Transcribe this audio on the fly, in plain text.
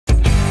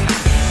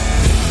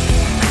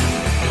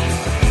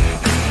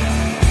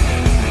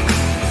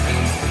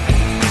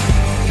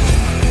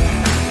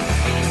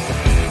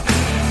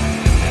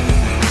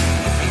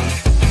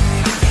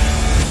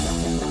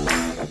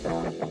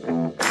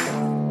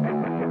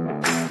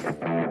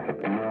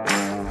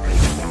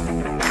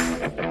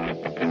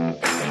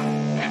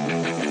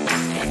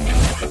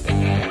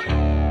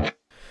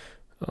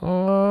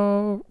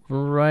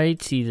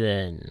Alrighty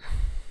then.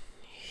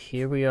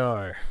 Here we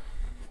are.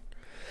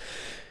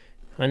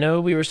 I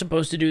know we were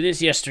supposed to do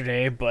this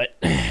yesterday, but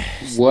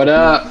What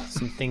up?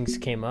 some things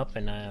came up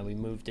and we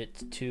moved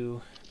it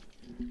to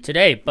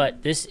today.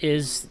 But this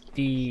is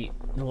the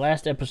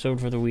last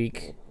episode for the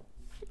week,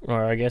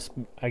 or I guess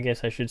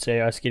I should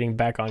say us getting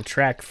back on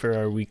track for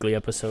our weekly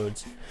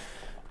episodes.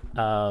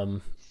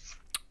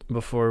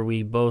 Before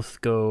we both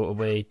go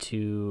away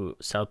to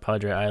South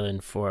Padre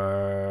Island for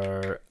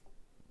our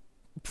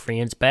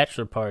friend's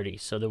bachelor party,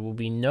 so there will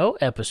be no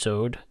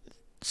episode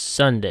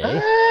Sunday.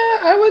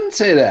 I wouldn't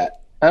say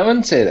that.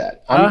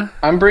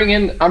 I'm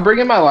bringing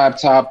my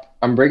laptop.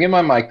 I'm bringing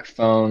my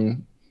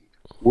microphone.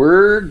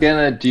 We're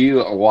gonna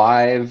do a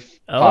live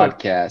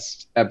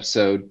podcast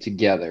episode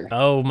together.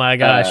 Oh my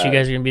gosh, you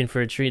guys are gonna be in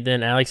for a treat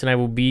then. Alex and I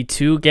will be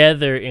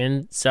together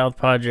in South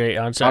Padre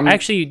on Sunday.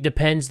 Actually,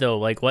 depends though,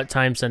 like what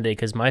time Sunday,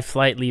 because my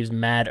flight leaves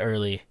mad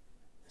early.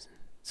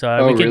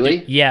 So we could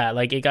really? Yeah,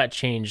 like it got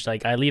changed.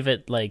 Like I leave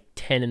at like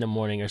 10 in the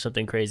morning or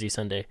something crazy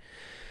Sunday.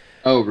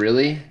 Oh,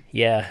 really?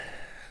 Yeah.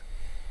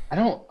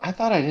 I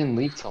thought I didn't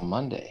leave till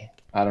Monday.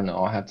 I don't know.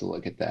 I'll have to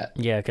look at that.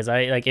 Yeah, because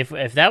I like if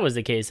that was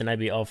the case, then I'd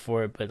be all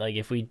for it. But like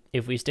if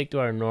we stick to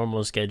our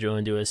normal schedule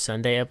and do a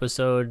Sunday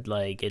episode,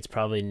 like it's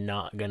probably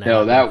not gonna.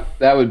 No, happen.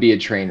 that would be a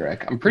train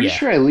wreck. I'm pretty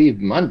sure I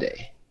leave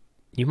Monday.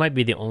 You might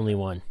be the only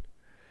one.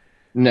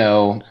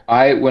 No,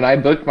 when I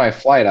booked my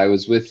flight, I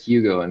was with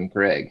Hugo and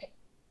Greg,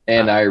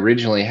 and I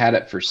originally had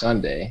it for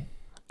Sunday.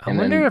 I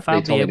wonder if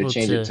I'll be able they told me to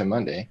change it to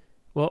Monday.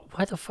 Well,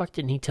 why the fuck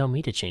didn't he tell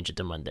me to change it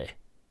to Monday?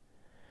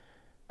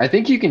 I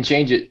think you can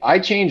change it. I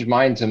changed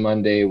mine to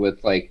Monday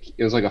with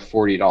it was like a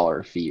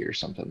 $40 fee or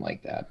something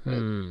like that.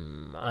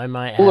 I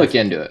might. We'll look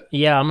into it.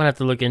 Yeah, I'm gonna have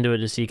to look into it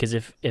to see, because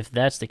if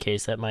that's the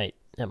case, that might.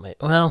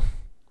 Well,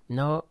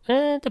 no,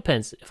 it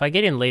depends. If I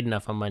get in late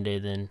enough on Monday,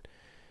 then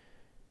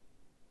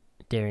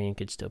Darian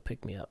could still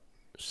pick me up.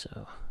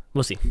 So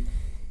we'll see.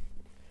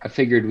 I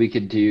figured we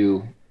could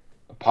do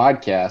a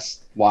podcast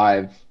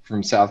live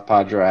from South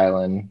Padre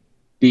Island,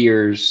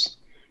 beers,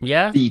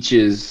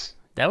 beaches.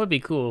 That would be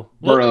cool.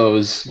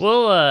 Bros.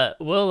 We'll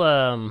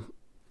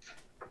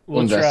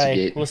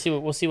investigate. Try.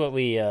 We'll see what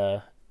we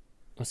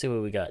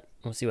got.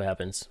 We'll see what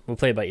happens. We'll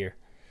play it by ear.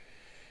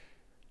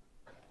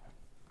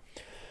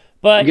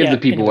 But give the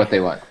people what they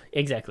want.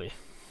 Exactly.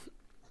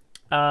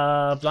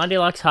 Blondie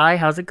Locks, hi,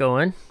 how's it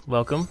going?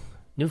 Welcome.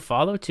 New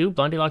follow too.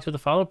 Blondie Locks with a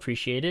follow,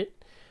 appreciate it.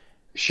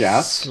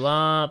 Shouts.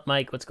 Slump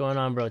Mike, what's going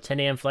on, bro?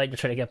 10 a.m. flight to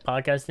try to get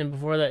podcast in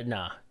before that?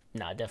 Nah,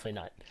 definitely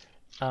not.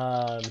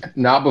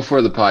 Not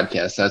before the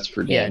podcast, that's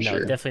for damn sure.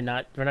 No, definitely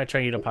not. We're not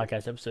trying to get a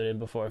podcast episode in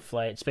before a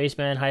flight.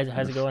 Spaceman,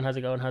 how's it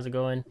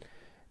going?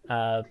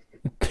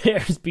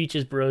 Bears,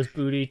 beaches, bros,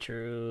 booty,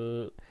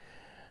 true.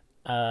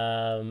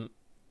 Mr.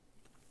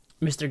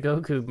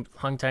 Goku,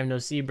 long time no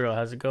see, bro.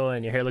 How's it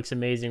going? Your hair looks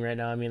amazing right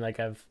now. I mean,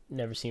 like, I've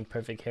never seen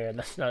perfect hair.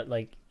 That's not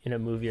like in a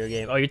movie or a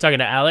game. Oh, you're talking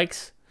to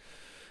Alex?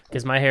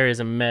 Because my hair is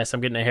a mess.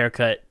 I'm getting a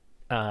haircut.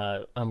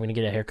 I'm going to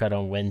get a haircut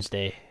on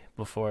Wednesday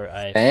before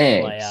I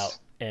fly out.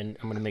 And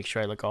I'm going to make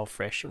sure I look all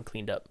fresh and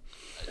cleaned up.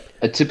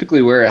 I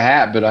typically wear a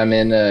hat, but I'm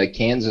in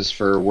Kansas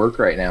for work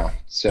right now.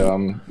 So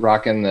I'm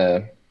rocking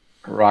the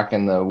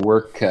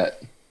work cut.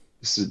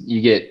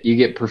 You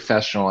get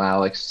professional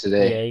Alex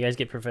today. Yeah, you guys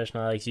get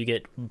professional Alex. You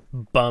get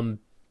bum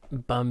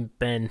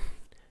Ben,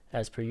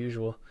 as per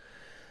usual.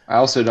 I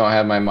also don't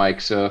have my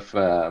mic, so if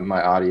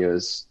my audio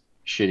is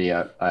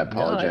shitty, I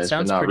apologize,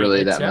 but not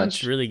really that much. It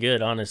sounds really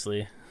good,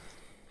 honestly.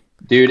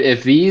 Dude,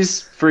 if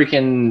these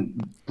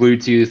freaking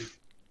Bluetooth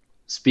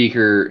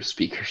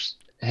speakers,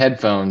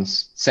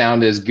 headphones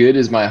sound as good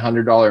as my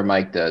 $100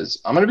 mic does,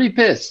 I'm gonna be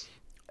pissed.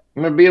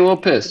 I'm gonna be a little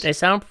pissed. They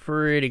sound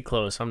pretty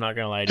close. I'm not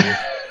gonna lie to you.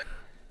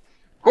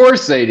 Of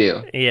course they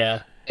do.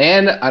 Yeah.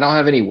 And I don't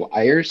have any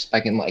wires.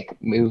 I can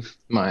move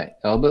my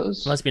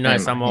elbows. Must be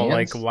nice. I'm all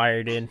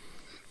wired in.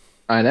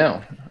 I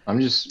know. I'm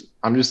just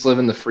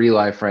living the free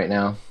life right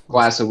now.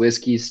 Glass of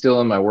whiskey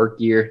still in my work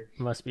gear.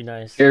 Must be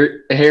nice.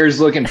 Hair's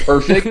looking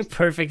perfect.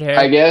 Perfect hair.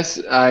 I guess.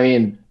 I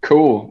mean,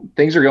 cool.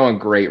 Things are going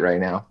great right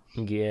now.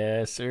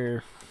 Yes,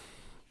 sir.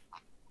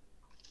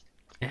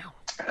 Ow.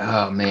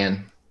 Oh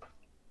man.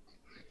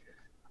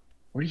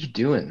 What are you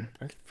doing?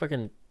 I'm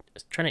fucking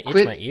trying to itch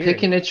Quit my ear.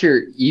 picking at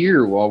your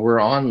ear while we're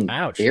on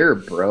air,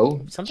 bro.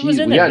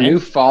 Jeez, we got new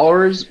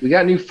followers. We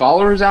got new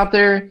followers out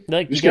there.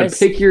 Like, just gonna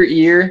pick your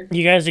ear.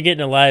 You guys are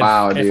getting alive.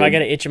 Wow, if dude. I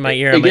got an itch in my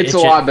ear, it gets a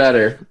lot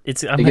better. It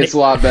gets a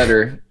lot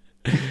better.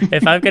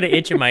 If I've got an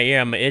itch in my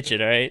ear, I'm gonna itch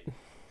it. All right.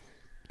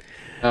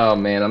 Oh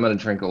man, I'm gonna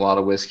drink a lot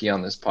of whiskey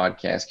on this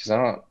podcast because I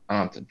don't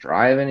have to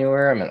drive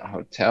anywhere. I'm in a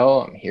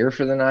hotel. I'm here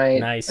for the night.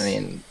 Nice. I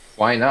mean,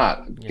 why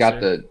not? Yes, got sir.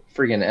 the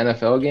freaking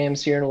NFL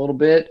games here in a little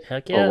bit.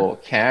 Heck yeah. A little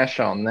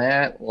cash on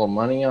that. A little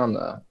money on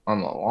the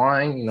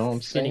line. You know what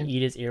I'm saying? Gonna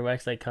eat his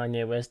earwax like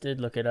Kanye West did.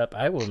 Look it up.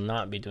 I will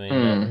not be doing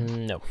that.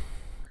 No.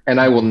 And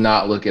I will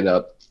not look it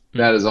up.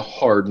 That is a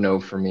hard no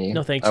for me.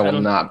 No thanks. I will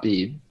not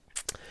be.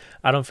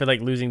 I don't feel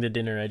like losing the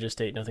dinner. I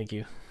just ate. No thank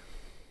you.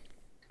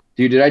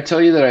 Dude, did I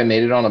tell you that I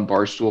made it on a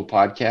Barstool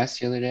podcast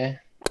the other day?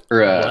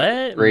 Or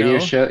a radio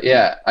show?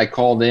 Yeah, I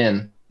called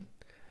in.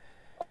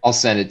 I'll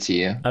send it to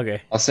you.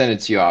 Okay. I'll send it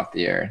to you off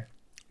the air.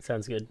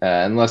 Sounds good.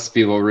 Unless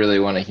people really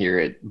want to hear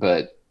it,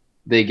 but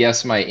they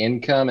guess my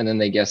income and then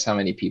they guess how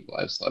many people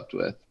I've slept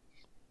with.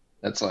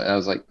 That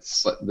was like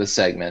the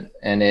segment,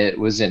 and it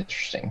was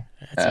interesting.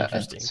 That's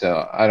interesting.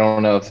 So I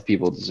don't know if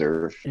people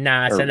deserve.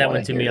 Nah, send that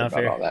one to me off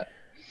air.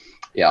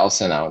 Yeah, I'll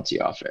send that one to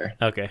you off air.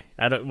 Okay.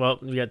 Well,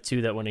 we got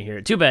 2 that want to hear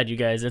it. Too bad, you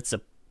guys.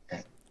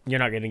 You're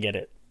not gonna get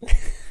it.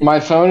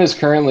 My phone is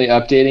currently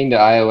updating to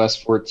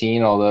iOS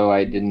 14, although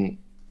I didn't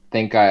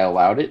think I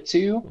allowed it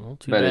to,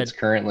 but it's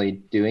currently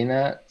doing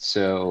that,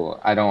 so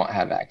I don't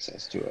have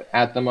access to it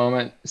at the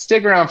moment.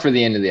 Stick around for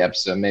the end of the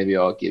episode. Maybe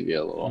I'll give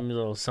you a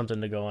little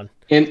something to go on.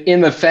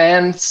 In the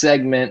fan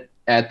segment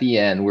at the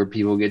end, where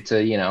people get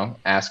to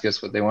ask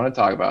us what they want to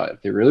talk about.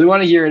 If they really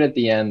want to hear it at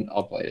the end,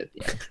 I'll play it at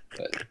the end.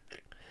 But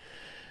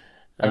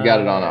I've got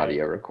it on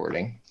audio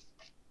recording.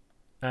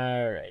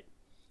 All right.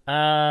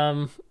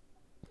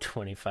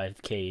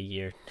 25K a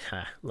year.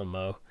 Ha,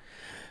 Lamo.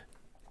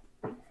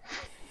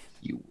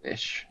 You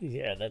wish.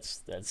 Yeah,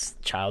 that's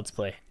child's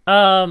play.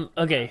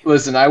 Okay.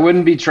 Listen, I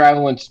wouldn't be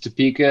traveling to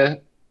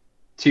Topeka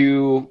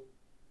 2,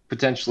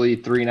 potentially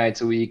 3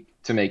 nights a week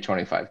to make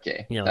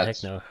 25K.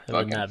 Heck no. That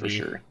would not be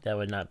sure. That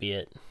would not be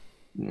it.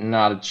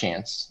 Not a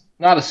chance.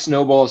 Not a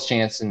snowball's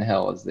chance in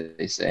hell, as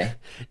they say.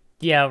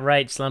 Yeah,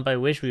 right, Slump. I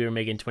wish we were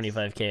making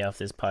 25K off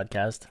this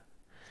podcast.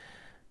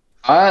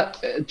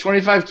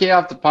 25K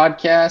off the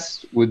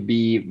podcast would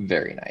be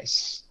very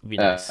nice.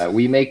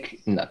 We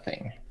make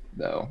nothing,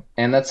 though,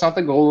 and that's not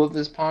the goal of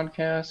this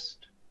podcast.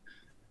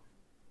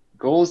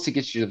 Goal is to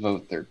get you to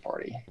vote third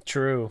party.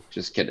 True.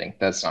 Just kidding.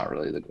 That's not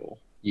really the goal.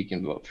 You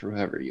can vote for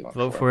whoever you want.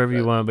 Vote for whoever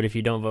you want, but if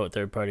you don't vote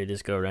third party,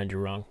 just go around.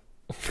 You're wrong.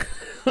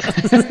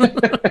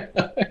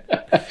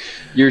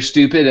 You're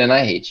stupid, and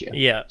I hate you.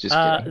 Yeah. Just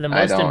kidding. The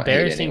most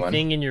embarrassing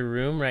thing in your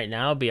room right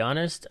now, I'll be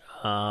honest.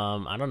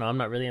 I don't know. I'm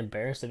not really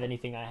embarrassed of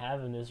anything I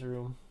have in this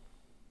room.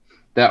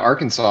 That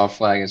Arkansas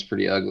flag is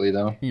pretty ugly,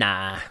 though.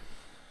 Nah.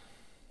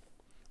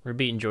 We're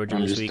beating Georgia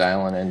this week. I'm just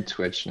dialing in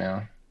Twitch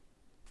now.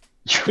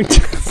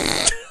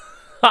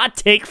 Hot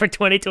take for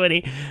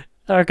 2020.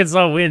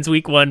 Arkansas wins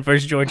week 1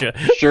 versus Georgia.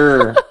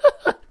 Sure.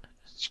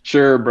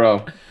 Sure,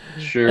 bro.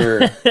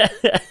 Sure.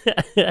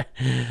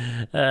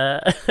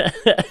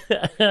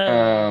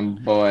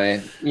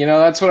 Boy.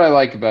 That's what I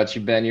like about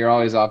you, Ben. You're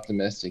always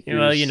optimistic.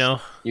 You're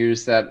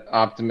just that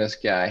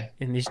optimist guy.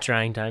 In these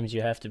trying times,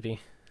 you have to be.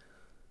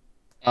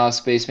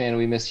 Spaceman,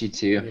 we missed you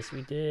too. Yes,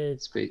 we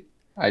did.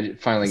 I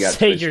finally got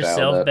Say Twitch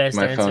yourself up. Best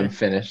My answer. Phone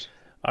finished.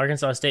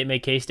 Arkansas State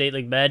made K-State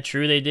look bad.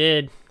 True, they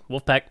did.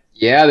 Wolfpack.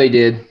 Yeah, they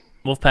did.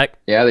 Wolfpack.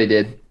 Yeah, they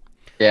did.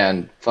 Yeah,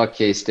 and fuck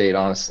K-State,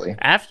 honestly.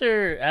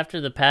 After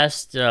the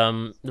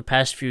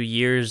past few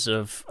years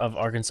of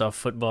Arkansas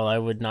football, I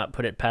would not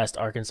put it past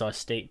Arkansas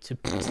State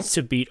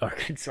to beat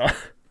Arkansas.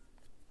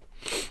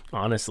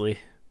 Honestly.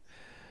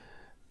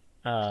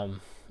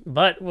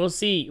 But we'll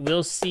see.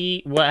 We'll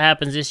see what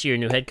happens this year.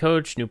 New head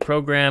coach, new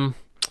program,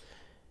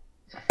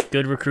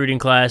 good recruiting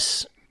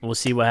class. We'll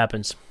see what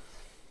happens.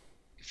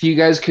 If you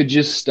guys could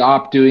just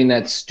stop doing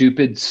that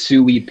stupid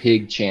suey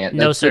pig chant.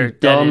 That's the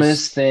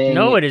dumbest thing.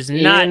 No, it is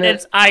not.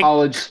 It's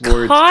college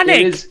sports.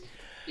 Iconic.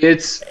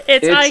 It's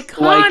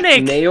iconic.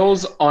 Like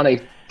nails on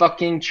a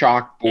fucking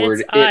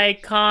chalkboard. It's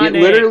iconic.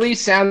 It literally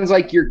sounds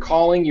like you're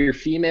calling your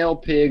female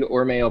pig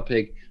or male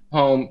pig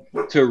home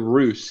to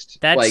roost.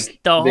 That's like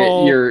the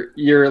whole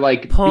your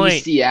like point.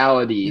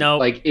 Bestiality. No,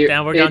 like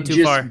now we're gone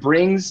too far.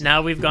 Brings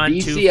now we've gone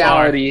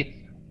bestiality too far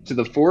to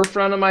the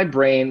forefront of my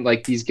brain.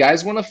 Like, these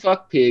guys want to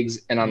fuck pigs,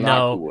 and I'm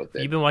not cool with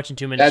it. You've been watching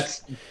too much.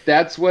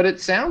 That's what it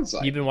sounds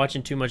like. You've been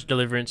watching too much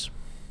Deliverance.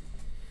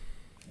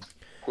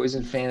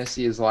 Poison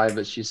Fantasy is live,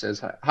 but she says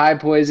hi. Hi,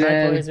 Poison.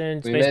 Hi,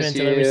 Poison.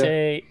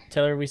 Spaceman,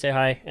 tell her we say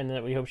hi, and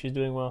that we hope she's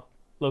doing well.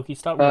 Loki,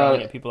 stop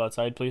growling at people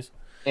outside, please.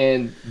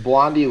 And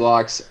Blondie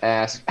Locks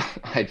asked,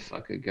 I'd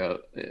fuck a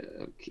goat.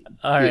 Okay.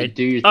 All right.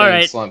 Do your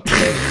thing, Slump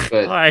Kid,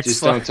 but right,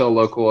 just don't tell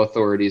local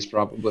authorities,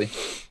 probably.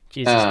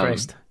 Jesus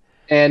Christ.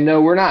 And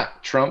no, we're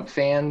not Trump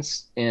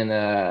fans in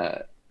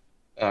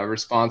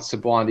response to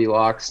Blondie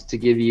Locks. To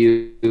give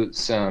you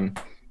some,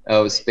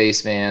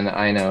 Spaceman,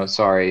 I know,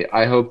 sorry.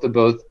 We're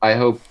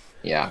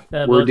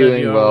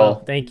doing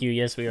well. Thank you.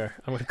 Yes, we are.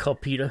 I'm going to call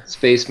PETA.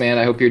 Spaceman,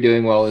 I hope you're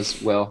doing well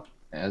as well.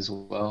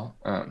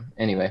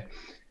 Anyway.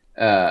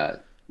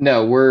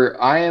 No,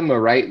 I am a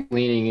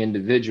right-leaning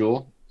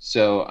individual,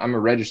 so I'm a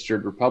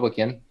registered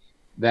Republican.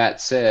 That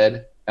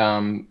said,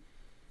 I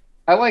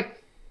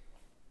like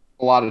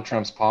a lot of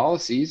Trump's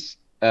policies.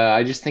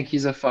 I just think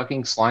he's a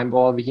fucking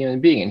slimeball of a human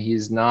being, and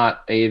he's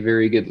not a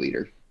very good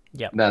leader.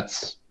 Yeah,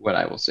 that's what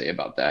I will say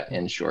about that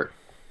in short.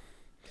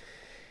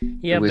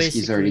 Yeah, the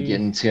whiskey's already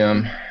getting to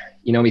him.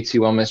 You know me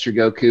too well, Mr.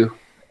 Goku,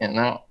 and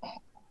now.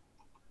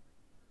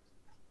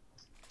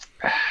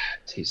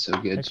 Tastes so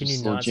good.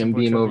 Just a little Jim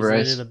Beam over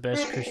ice. The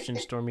best Christian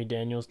Stormy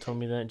Daniels told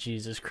me that.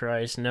 Jesus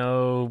Christ,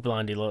 no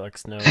Blondie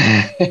Lux, no.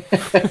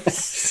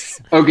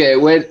 Okay,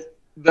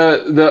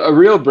 a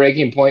real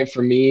breaking point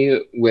for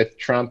me with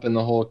Trump and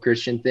the whole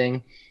Christian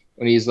thing,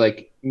 when he's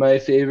like, my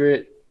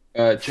favorite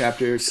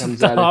chapter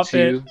comes out of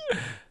 2.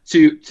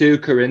 2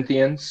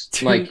 Corinthians.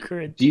 2 like,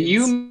 Corinthians. Do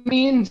you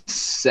mean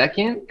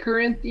 2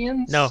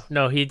 Corinthians?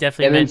 No, he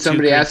definitely. And meant then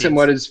somebody 2 asked him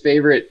what his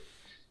favorite.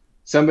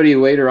 Somebody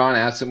later on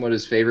asked him what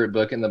his favorite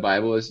book in the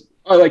Bible is.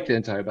 I like the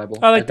entire Bible.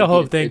 I like the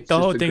whole thing. The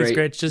whole thing's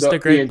great. It's just a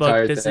great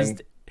book. This thing.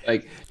 is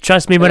like.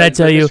 Trust me when I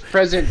tell you.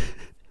 Present.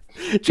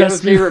 Do you have a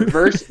favorite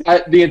verse?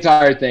 The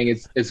entire thing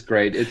is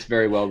great. It's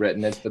very well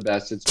written. It's the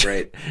best. It's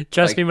great.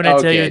 Trust me when I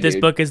tell you this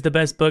book is the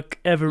best book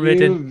ever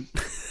written.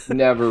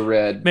 Never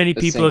read. Many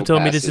people have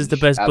told me this is the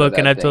best book,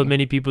 and I've told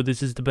many people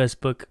this is the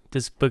best book.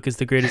 This book is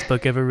the greatest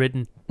book ever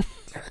written.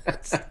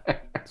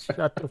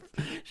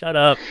 Shut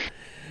up.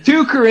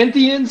 2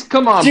 Corinthians?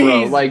 Come on,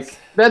 bro. Like,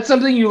 that's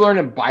something you learn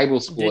in Bible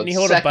school. Didn't he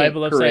hold a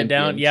Bible upside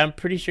down? Yeah, I'm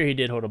pretty sure he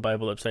did hold a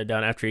Bible upside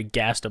down after he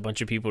gassed a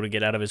bunch of people to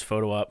get out of his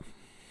photo op.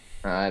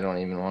 I don't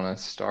even want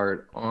to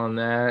start on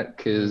that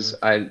because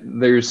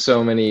there's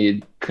so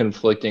many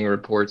conflicting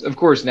reports. Of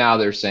course, now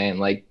they're saying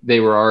like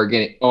they were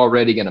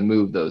already going to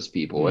move those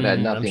people. It had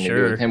nothing to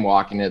do with him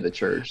walking into the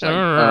church. Like,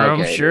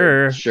 I'm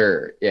sure. Dude,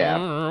 sure.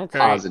 Yeah.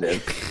 Okay.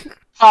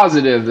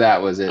 Positive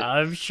that was it.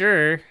 I'm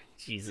sure.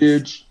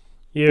 Jesus.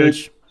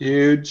 Huge.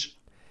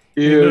 We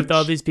moved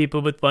all these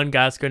people with one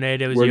gas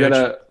grenade. It was huge.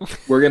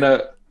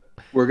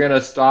 We're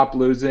gonna stop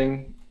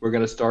losing. We're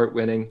gonna start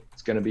winning.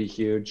 It's gonna be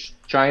huge.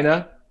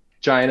 China.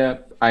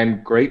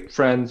 I'm great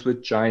friends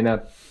with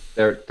China.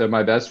 They're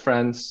my best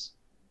friends.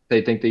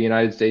 They think the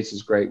United States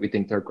is great. We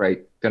think they're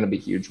great. Gonna be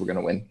huge. We're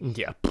gonna win.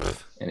 Yeah.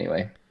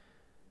 Anyway.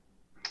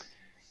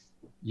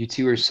 You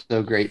two are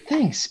so great.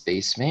 Thanks,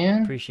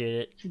 Spaceman. Appreciate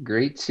it. You're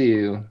great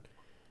too.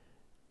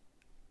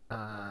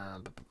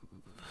 Oh,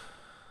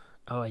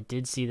 I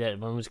did see that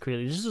one was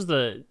clearly. This was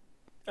the.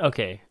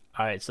 Okay.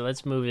 All right. So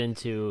let's move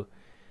into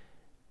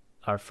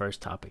our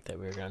first topic that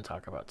we were going to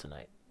talk about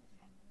tonight.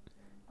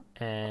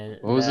 And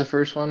what was the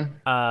first one?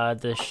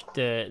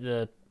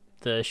 The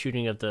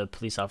shooting of the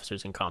police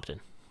officers in Compton.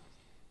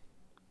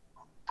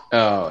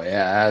 Oh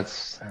yeah,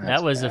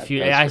 that was bad. A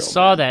few. I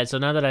saw that. So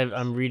now that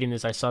I'm reading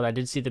this, I saw that. I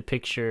did see the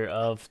picture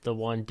of the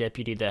one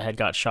deputy that had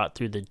got shot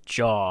through the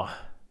jaw,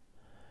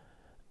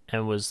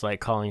 and was like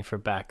calling for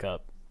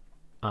backup,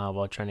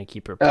 while trying to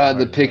keep her.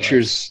 The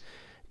pictures.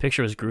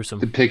 Picture was gruesome.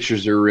 The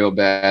pictures are real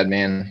bad,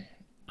 man.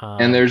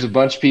 And there's a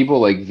bunch of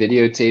people like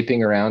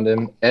videotaping around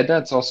him. Ed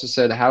Nuts also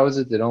said, "How is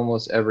it that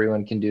almost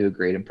everyone can do a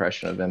great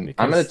impression of him?"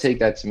 I'm going to take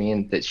that to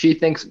mean that she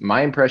thinks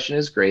my impression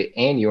is great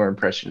and your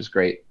impression is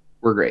great.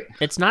 We're great.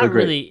 It's not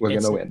really. We're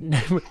going to win.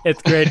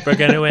 It's great. We're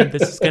going to win.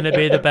 This is going to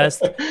be the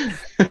best.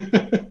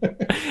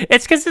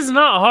 It's because it's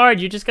not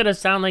hard. You're just going to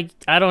sound like,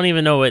 I don't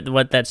even know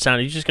what that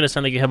sounded. You're just going to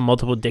sound like you have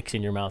multiple dicks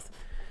in your mouth.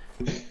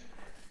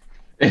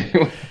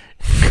 Anyway.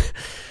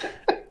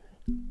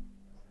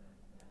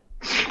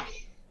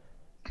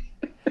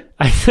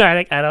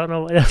 I don't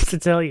know what else to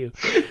tell you.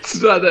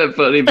 It's not that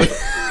funny, but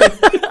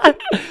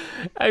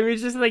I mean,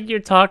 it's just like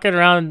you're talking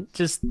around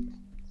just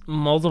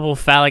multiple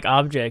phallic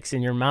objects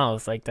in your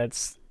mouth. Like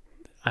that's,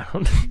 I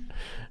don't know.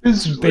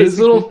 His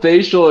little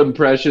facial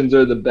impressions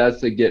are the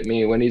best that get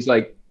me when he's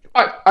like,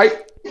 I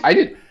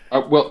think,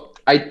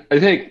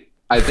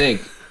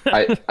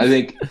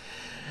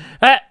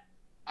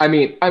 I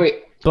mean,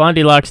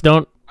 Blondie Locks,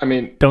 don't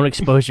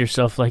expose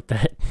yourself like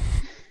that.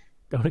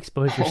 Don't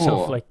expose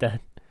yourself like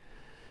that.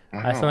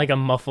 I sound like a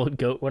muffled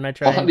goat when I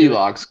try. Blondie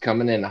Locks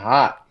coming in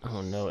hot.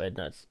 Oh no, Ed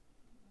Nuts.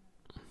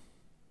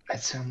 I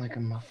sound like a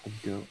muffled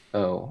goat.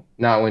 Oh,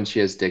 not when she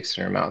has dicks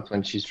in her mouth.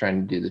 When she's trying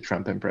to do the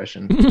Trump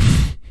impression.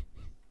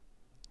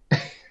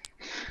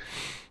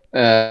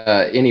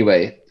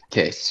 Anyway,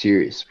 okay,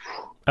 serious.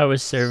 I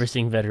was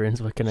servicing veterans.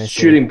 What can I say?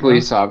 Shooting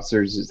police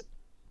officers is.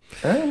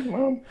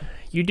 Well,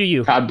 you do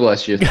you. God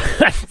bless you.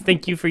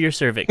 Thank you for your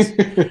cervix.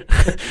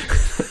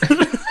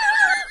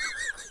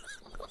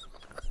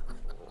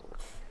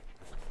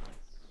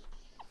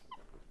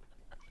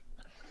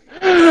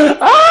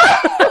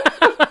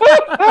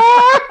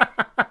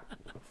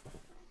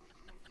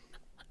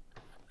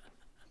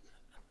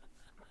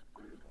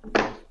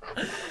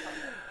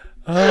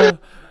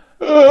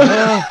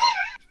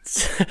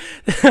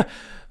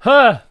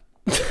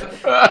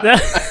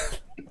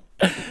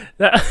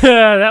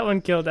 That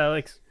one killed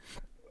Alex.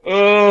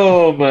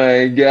 Oh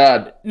my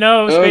God.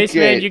 No,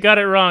 Spaceman, you got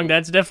it wrong.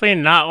 That's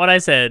definitely not what I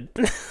said.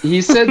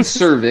 He said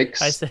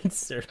cervix. I said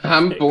cervix.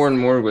 I'm pouring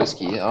more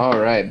whiskey. All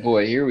right,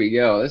 boy, here we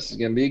go. This is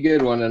going to be a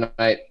good one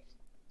tonight.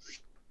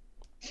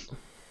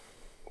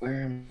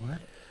 Where am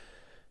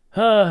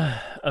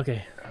I?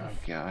 Okay. Oh,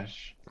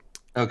 gosh.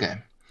 Okay.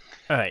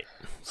 All right.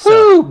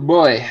 So, woo,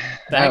 boy.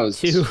 That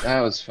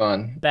was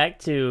fun. Back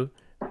to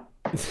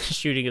the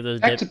shooting of those.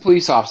 Back to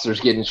police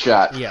officers getting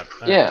shot. Yep.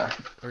 Yeah.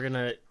 We're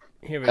gonna.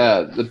 Here we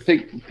go. The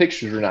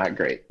pictures are not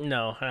great.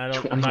 No,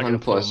 I'm not gonna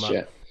pull them up.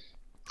 Yet.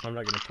 I'm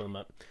not gonna pull them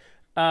up.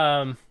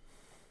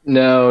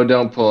 No,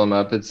 don't pull them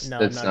up. It's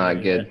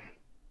not good.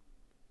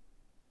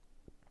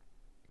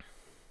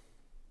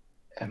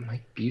 At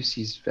Mike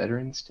Busey's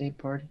Veterans Day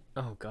party.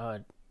 Oh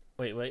God.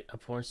 Wait. A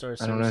porn star.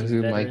 I don't know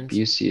who Mike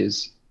Busey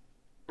is.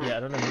 Yeah, I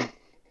don't know who.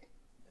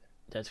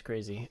 That's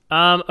crazy.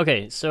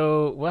 Okay,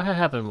 so what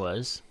happened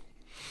was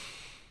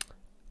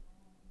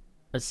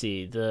let's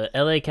see. The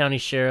L.A. County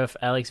Sheriff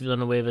Alex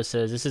Villanueva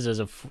says this is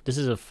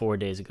of 4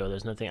 days ago.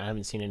 There's nothing. I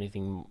haven't seen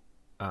anything.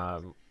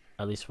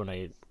 At least when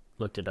I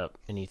looked it up,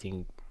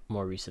 anything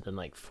more recent than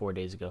like 4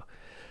 days ago.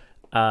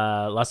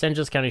 Los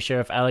Angeles County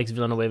Sheriff Alex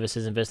Villanueva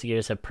says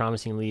investigators have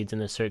promising leads in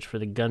the search for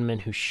the gunman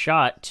who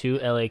shot two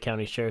L.A.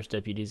 County Sheriff's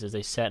deputies as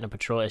they sat in a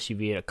patrol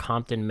SUV at a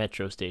Compton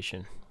metro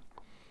station.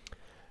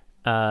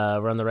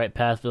 We're on the right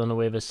path,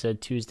 Villanueva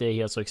said Tuesday.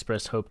 He also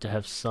expressed hope to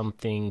have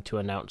something to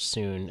announce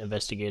soon.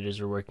 Investigators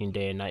are working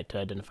day and night to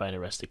identify and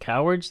arrest the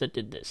cowards that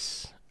did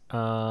this.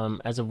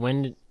 As of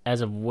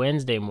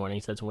Wednesday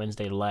morning, so that's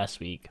Wednesday last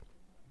week,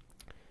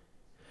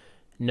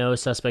 no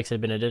suspects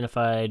had been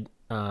identified,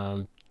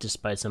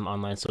 despite some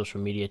online social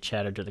media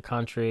chatter to the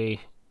contrary.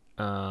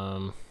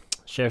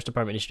 Sheriff's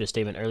Department issued a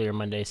statement earlier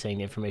Monday saying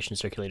the information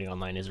circulating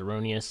online is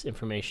erroneous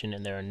information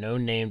and there are no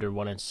named or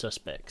wanted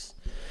suspects.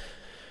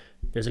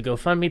 There's a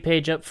GoFundMe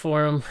page up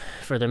for them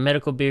for their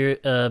medical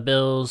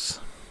bills.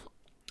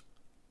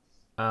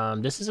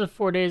 This is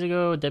 4 days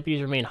ago.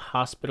 Deputies remain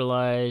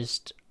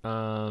hospitalized.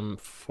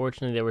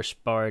 Fortunately, they were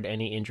spared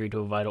any injury to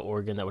a vital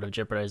organ that would have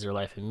jeopardized their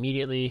life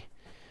immediately.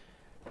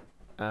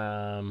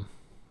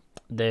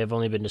 They have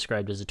only been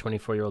described as a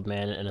 24-year-old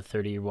man and a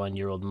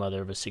 31-year-old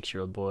mother of a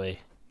 6-year-old boy,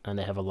 and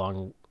they have a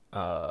long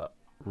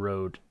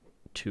road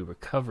to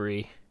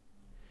recovery.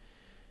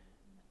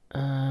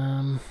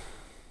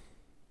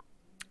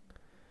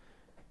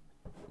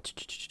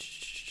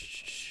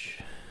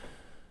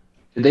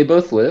 Did they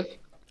both live?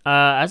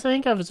 As I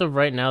think as of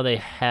right now,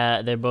 they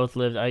both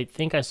lived. I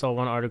think I saw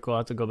one article. I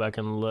have to go back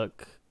and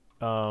look.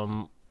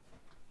 That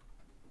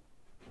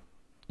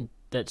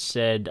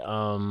said,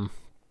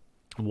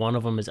 one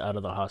of them is out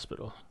of the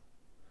hospital.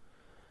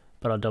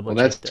 But I'll double check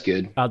that's that.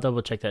 Good. I'll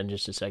double check that in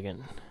just a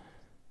second.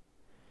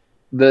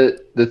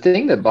 The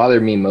thing that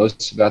bothered me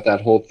most about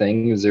that whole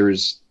thing is there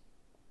was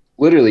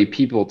literally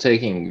people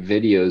taking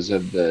videos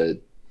of the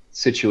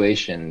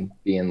situation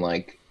being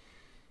like,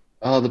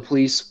 oh, the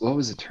police, what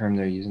was the term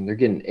they're using? They're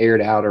getting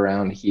aired out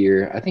around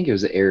here. I think it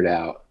was aired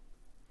out.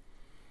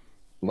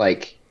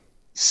 Like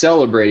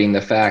celebrating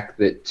the fact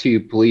that two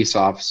police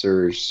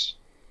officers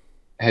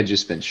had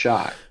just been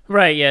shot.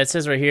 Right, yeah, it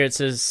says right here, it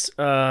says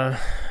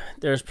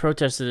there's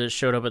protesters that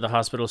showed up at the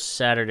hospital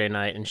Saturday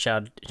night and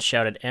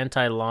shouted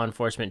anti-law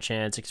enforcement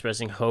chants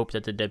expressing hope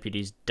that the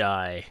deputies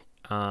die.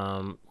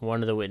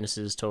 One of the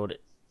witnesses told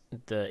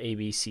the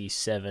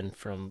ABC7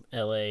 from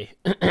LA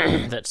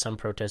that some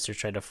protesters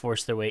tried to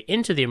force their way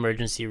into the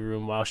emergency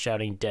room while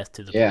shouting death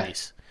to the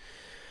police.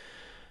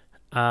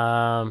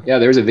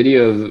 There's a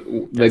video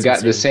of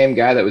the same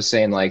guy that was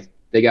saying like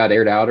they got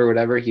aired out or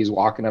whatever. He's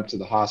walking up to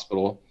the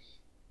hospital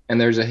and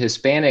there's a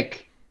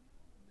Hispanic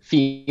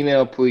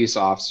female police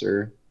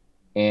officer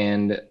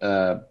and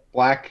a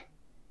black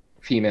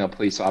female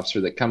police officer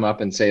that come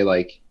up and say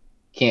like,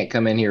 can't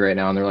come in here right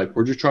now. And they're like,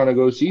 we're just trying to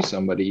go see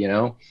somebody, you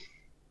know?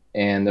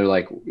 And they're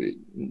like,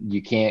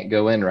 you can't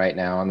go in right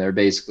now. And they're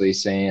basically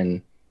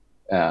saying,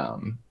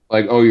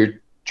 like, oh,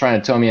 you're trying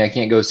to tell me I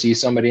can't go see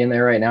somebody in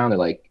there right now? And they're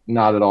like,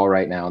 not at all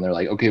right now. And they're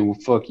like, okay, well,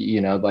 fuck you,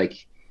 you know,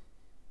 like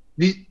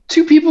these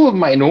two people of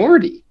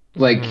minority,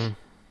 like,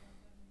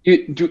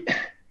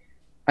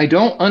 I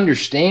don't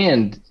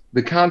understand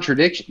the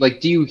contradiction. Like,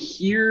 do you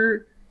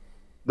hear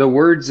the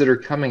words that are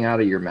coming out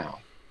of your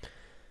mouth?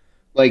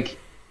 Like,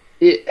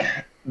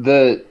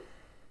 the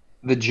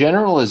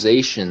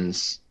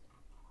generalizations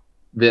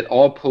that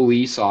all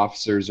police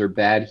officers are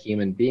bad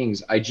human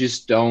beings, I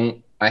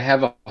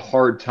have a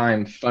hard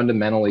time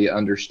fundamentally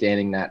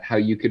understanding that, how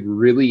you could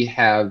really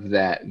have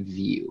that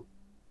view.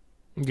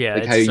 Yeah.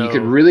 Like how you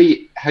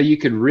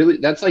could really,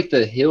 that's like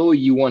the hill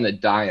you want to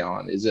die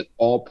on, is that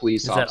all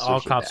police officers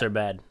all cops are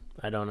bad.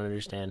 I don't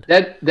understand.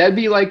 That'd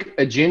be like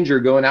a ginger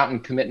going out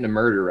and committing a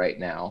murder right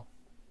now.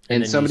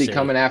 And somebody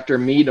coming after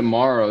me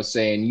tomorrow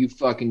saying, you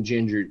fucking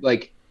ginger.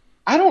 Like,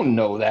 I don't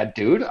know that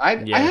dude. I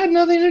had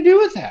nothing to do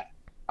with that.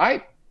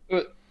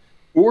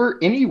 Or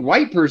any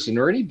white person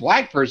or any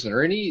black person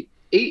or any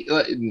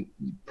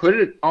put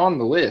it on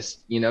the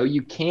list. You know,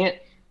 you can't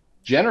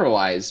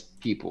generalize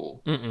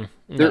people. No,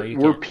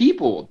 we're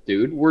people,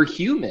 dude. We're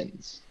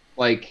humans.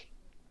 Like,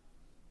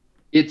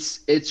 it's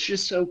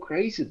just so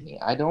crazy to me.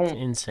 It's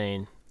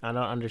insane. I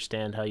don't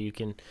understand how you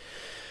can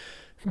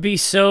be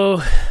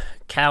so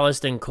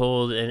calloused and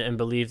cold and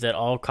believe that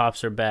all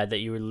cops are bad, that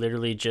you would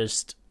literally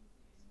just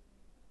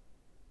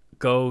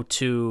go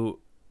to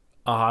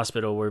a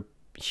hospital where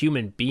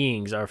human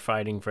beings are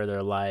fighting for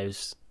their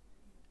lives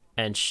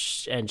and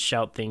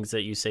shout things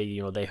that you say,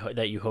 you know,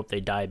 that you hope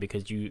they die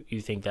because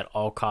you think that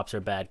all cops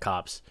are bad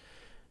cops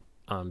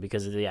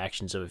because of the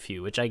actions of a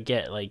few, which I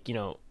get. Like, you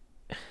know,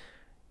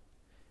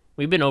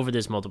 we've been over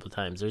this multiple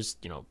times. There's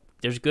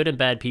good and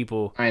bad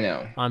people. I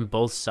know, on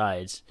both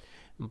sides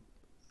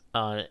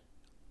on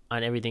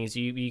everything. So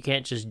you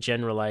can't just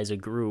generalize a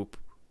group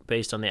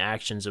based on the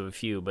actions of a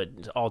few, but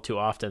all too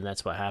often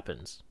that's what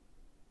happens.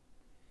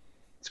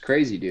 It's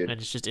crazy, dude.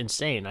 And it's just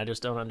insane. I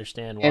just don't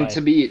understand why. And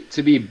to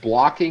be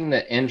blocking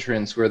the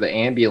entrance where the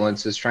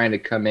ambulance is trying to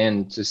come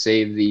in to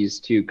save these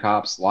two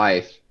cops'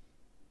 life,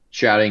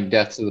 shouting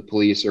death to the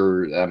police,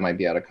 or that might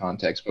be out of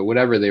context, but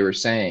whatever they were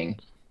saying,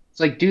 it's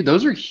like, dude,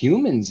 those are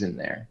humans in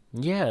there.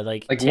 Yeah,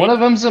 like one of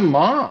them's a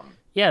mom.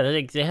 Yeah,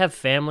 they have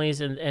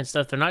families and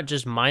stuff. They're not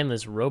just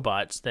mindless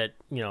robots that,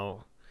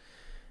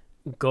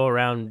 go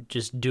around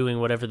just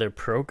doing whatever their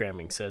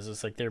programming says.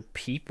 It's like they're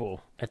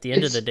people. At the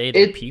end of the day,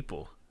 they're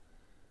people.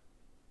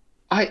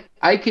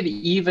 I could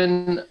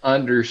even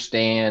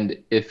understand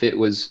if it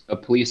was a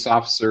police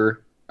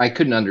officer. I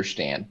couldn't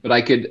understand, but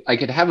I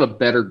could have a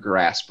better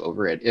grasp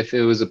over it if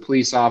it was a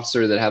police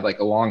officer that had like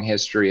a long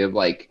history of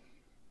like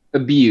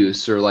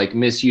abuse or like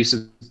misuse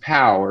of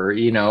power.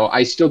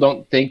 I still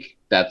don't think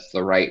that's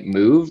the right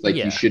move. Like,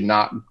 you should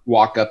not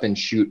walk up and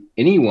shoot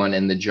anyone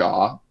in the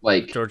jaw,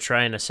 like, or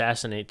try and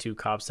assassinate two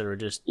cops that are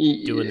just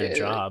doing their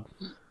job,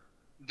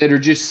 that are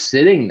just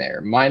sitting there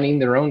minding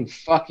their own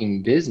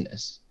fucking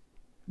business.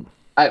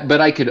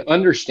 But I could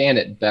understand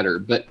it better.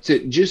 But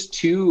to just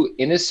two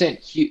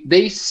innocent,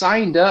 they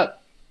signed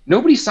up.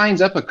 Nobody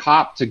signs up a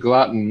cop to go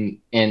out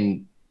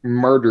and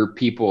murder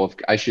people.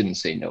 I shouldn't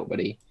say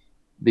nobody,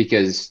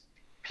 because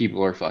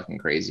people are fucking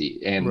crazy,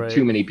 and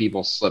too many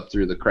people slip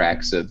through the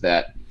cracks of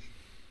that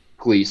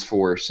police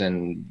force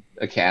and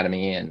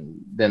academy, and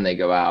then they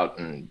go out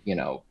and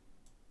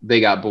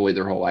they got bullied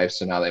their whole life,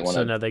 so now they want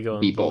to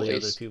be bully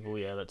bullies. Other people.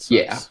 Yeah, that's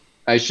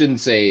I shouldn't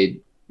say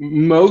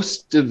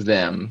most of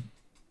them.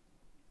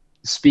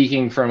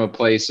 Speaking from a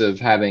place of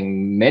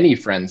having many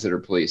friends that are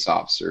police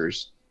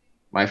officers,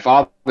 my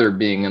father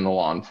being in the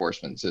law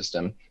enforcement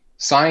system,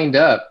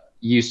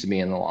 used to be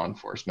in the law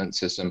enforcement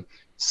system,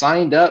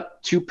 signed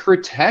up to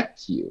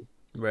protect you.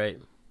 Right.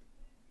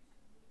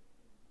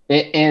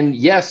 And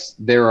yes,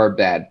 there are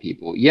bad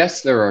people.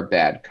 Yes, there are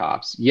bad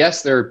cops.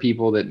 Yes, there are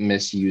people that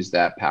misuse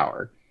that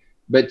power.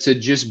 But to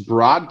just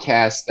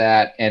broadcast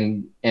that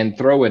and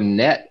throw a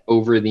net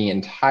over the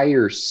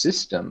entire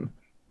system,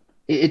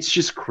 it's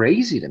just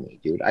crazy to me,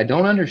 dude. I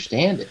don't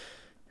understand it.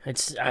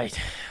 I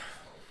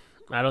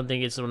don't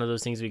think it's one of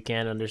those things we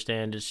can't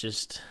understand. It's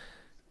just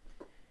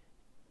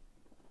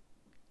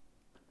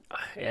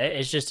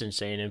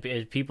insane.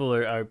 And people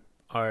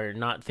are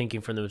not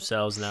thinking for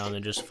themselves now, and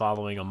they're just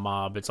following a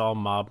mob. It's all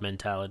mob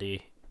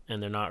mentality,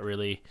 and they're not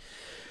really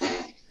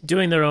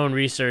doing their own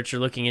research or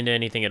looking into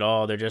anything at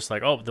all. They're just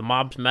like, oh, the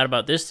mob's mad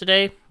about this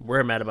today,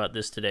 we're mad about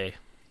this today.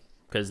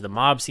 Because the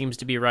mob seems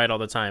to be right all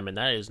the time, and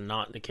that is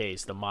not the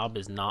case. The mob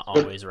is not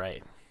always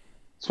right.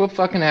 It's what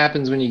fucking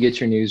happens when you get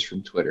your news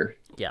from Twitter.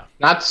 Yeah.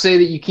 Not to say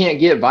that you can't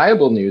get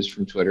viable news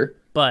from Twitter.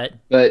 But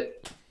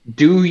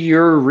do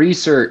your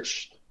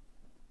research.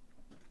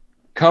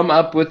 Come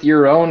up with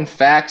your own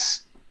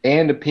facts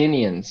and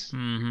opinions.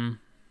 Mm-hmm.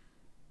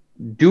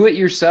 Do it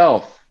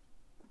yourself.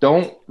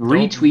 Don't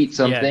retweet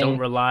something. Don't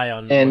rely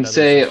on and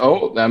say,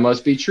 "Oh, that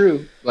must be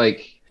true."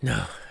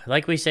 No,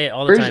 like we say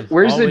all the time.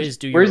 Always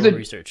do your own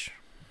research.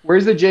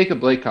 Where's the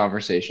Jacob Blake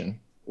conversation?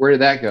 Where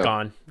did that go?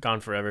 Gone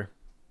forever.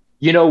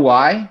 You know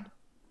why?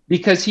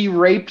 Because he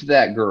raped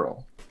that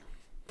girl.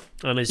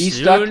 He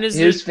stuck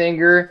his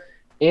finger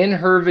in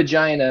her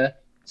vagina,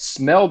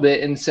 smelled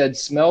it, and said,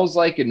 "Smells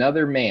like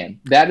another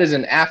man." That is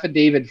an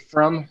affidavit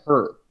from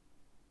her.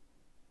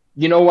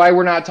 You know why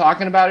we're not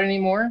talking about it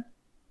anymore?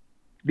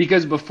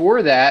 Because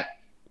before that,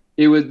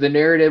 the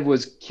narrative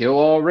was kill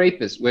all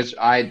rapists, which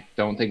I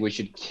don't think we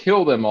should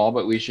kill them all,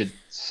 but we should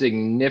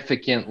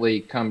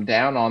significantly come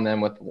down on them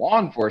with the law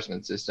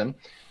enforcement system.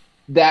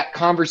 That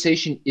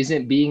conversation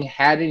isn't being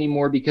had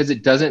anymore because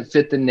it doesn't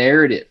fit the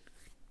narrative.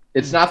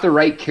 It's not the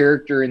right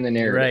character in the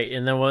narrative. Right,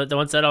 and then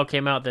once that all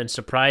came out, then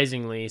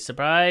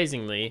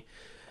surprisingly,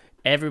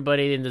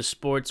 everybody in the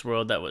sports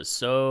world that was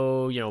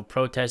so,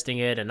 protesting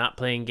it and not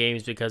playing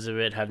games because of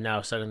it have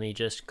now suddenly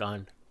just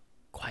gone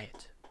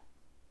quiet.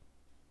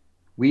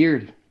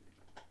 Weird.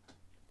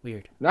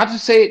 Not to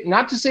say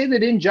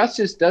that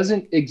injustice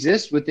doesn't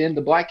exist within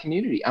the black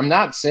community. I'm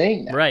not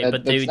saying that. Right,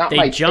 but they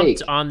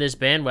jumped on this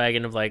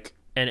bandwagon of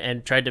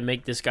and tried to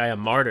make this guy a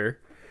martyr.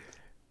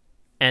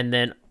 And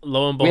then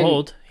lo and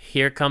behold,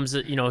 here it comes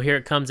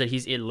that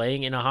he's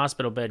laying in a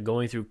hospital bed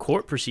going through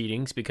court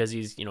proceedings because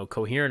he's,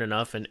 coherent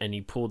enough and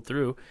he pulled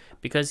through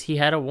because he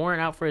had a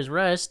warrant out for his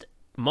arrest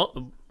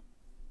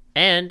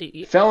and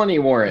felony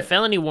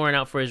warrant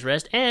out for his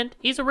arrest, and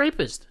he's a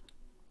rapist.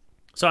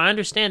 So I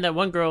understand that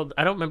one girl,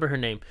 I don't remember her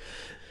name,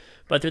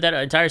 but through that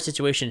entire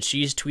situation,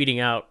 she's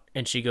tweeting out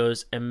and she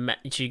goes,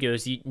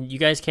 you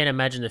guys can't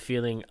imagine the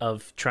feeling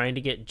of trying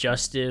to get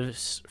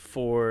justice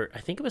for, I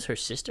think it was her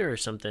sister or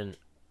something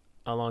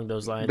along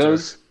those lines.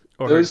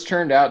 Those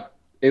turned out,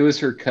 it was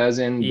her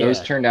cousin. Yeah.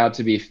 Those turned out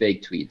to be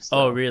fake tweets.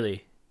 Though. Oh,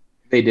 really?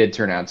 They did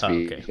turn out to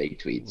be fake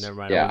tweets. Never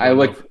mind. Yeah, I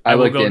looked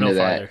into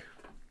that.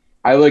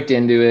 I looked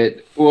into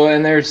it. Well,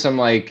 and there's some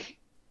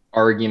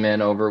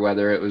argument over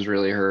whether it was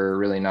really her or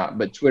really not,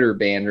 but Twitter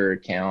banned her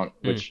account,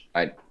 which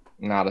I'm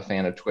not a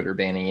fan of Twitter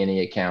banning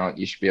any account.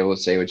 You should be able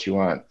to say what you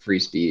want, free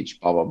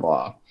speech, blah blah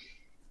blah.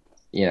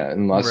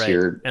 Unless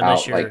you're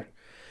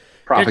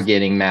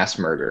propagating mass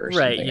murder or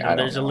right, something.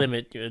 there's a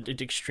limit,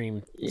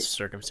 extreme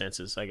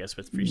circumstances, I guess,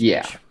 with free speech.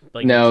 Yeah.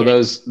 Like, no,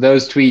 those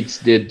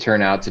tweets did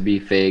turn out to be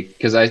fake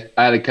because I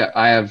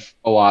have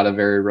a lot of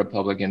very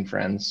Republican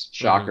friends,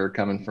 shocker,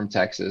 coming from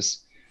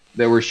Texas,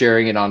 that were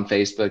sharing it on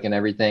Facebook and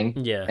everything.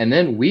 Yeah. And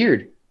then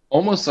weird,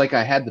 almost like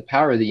I had the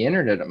power of the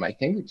internet at my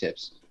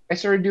fingertips, I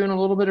started doing a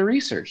little bit of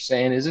research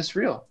saying, is this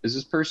real? Is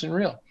this person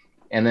real?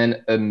 And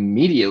then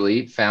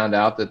immediately found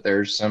out that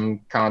there's some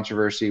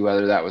controversy,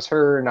 whether that was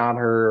her or not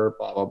her, or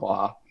blah, blah,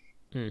 blah.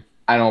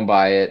 I don't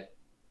buy it.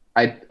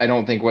 I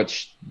don't think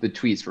what the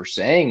tweets were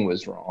saying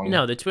was wrong.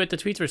 No, the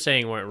tweets were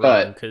saying weren't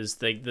wrong, because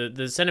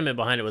the sentiment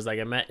behind it was like,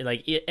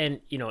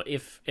 and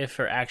if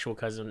her actual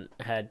cousin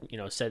had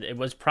said, it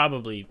was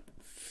probably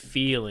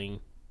feeling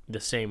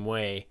the same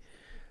way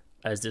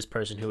as this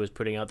person who was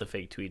putting out the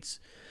fake tweets.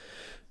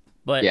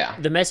 But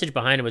the message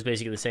behind it was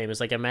basically the same. It's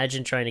like,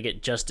 imagine trying to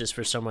get justice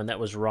for someone that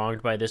was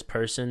wronged by this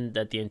person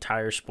that the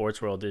entire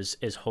sports world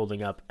is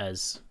holding up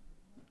as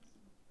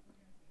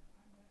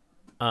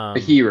a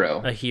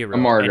hero, a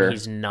martyr. And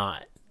he's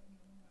not.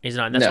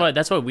 And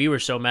that's why we were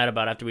so mad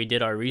about after we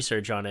did our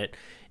research on it,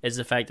 is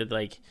the fact that,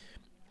 like,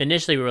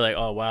 initially we were like,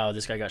 oh wow,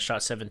 this guy got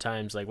shot 7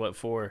 times, like, what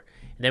for?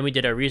 And then we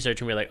did our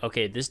research and we were like,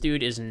 okay, this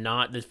dude is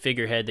not the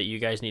figurehead that you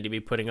guys need to be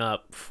putting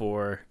up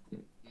for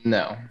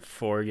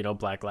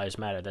Black Lives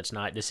Matter.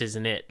 This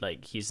isn't it.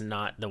 Like, he's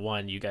not the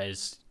one. You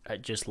guys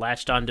just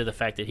latched onto the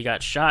fact that he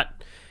got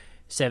shot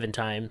 7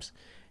 times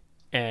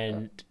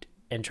and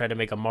tried to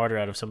make a martyr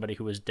out of somebody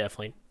who was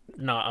definitely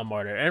not a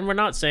martyr. And we're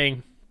not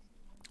saying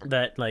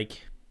that,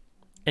 like,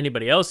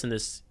 anybody else in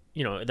this,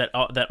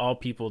 that all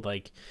people,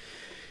 like,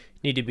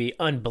 need to be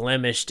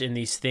unblemished in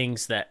these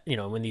things that,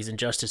 when these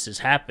injustices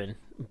happen.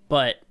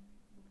 But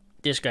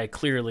this guy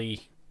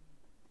clearly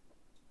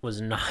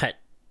was not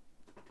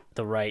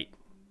the right,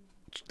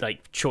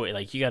 like, choice.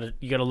 Like, you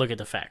gotta look at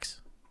the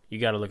facts. You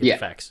gotta look at the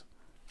facts.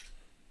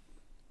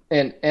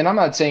 And I'm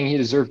not saying he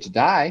deserved to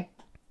die.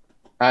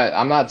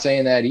 I'm not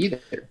saying that either.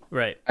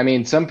 Right. I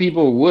mean, some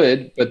people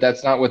would, but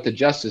that's not what the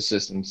justice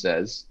system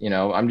says.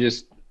 I'm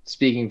just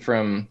speaking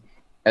from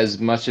as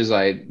much as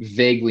I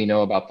vaguely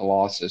know about the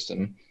law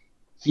system.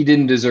 He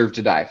didn't deserve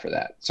to die for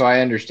that. So I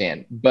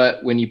understand.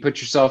 But when you put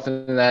yourself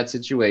in that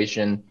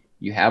situation,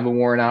 you have a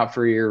warrant out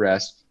for your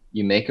arrest,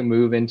 you make a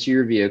move into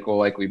your vehicle,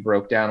 like we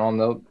broke down on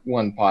the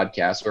one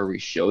podcast where we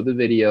show the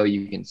video,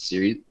 you can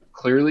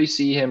clearly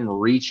see him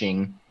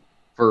reaching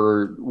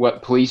for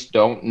what police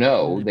don't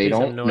know. They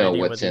don't know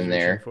what's in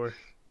there.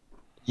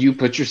 You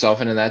put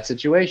yourself into that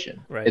situation.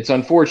 Right. It's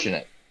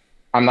unfortunate.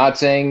 I'm not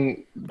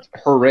saying,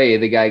 hooray,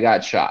 the guy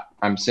got shot.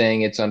 I'm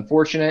saying it's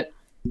unfortunate.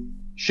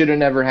 Should have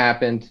never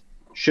happened.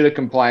 Should have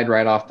complied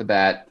right off the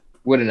bat.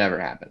 Would have never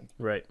happened.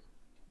 Right.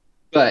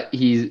 But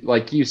he's,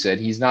 like you said,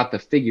 he's not the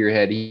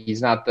figurehead.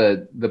 He's not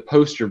the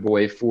poster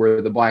boy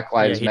for the Black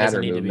Lives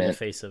Matter movement. He doesn't need to be the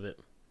face of it.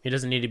 He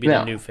doesn't need to be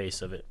the new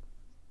face of it.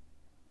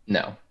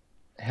 No.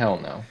 Hell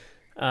no.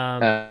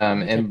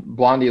 And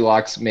Blondie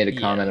Locks made a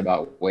comment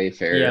about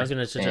Wayfair. Yeah, I was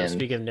going to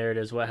speak of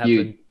narratives. What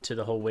happened to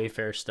the whole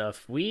Wayfair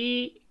stuff?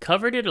 We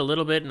covered it a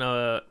little bit in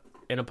a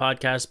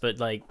podcast, but,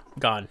 like,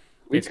 gone.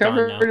 We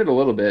covered it a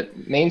little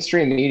bit.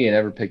 Mainstream media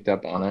never picked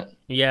up on it.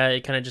 Yeah,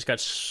 it kind of just got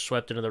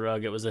swept under the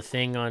rug. It was a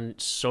thing on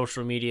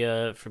social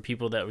media for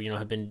people that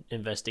have been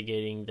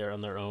investigating. They're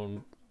on their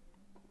own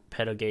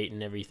pedogate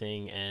and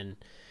everything, and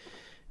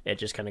it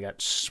just kind of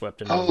got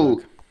swept under the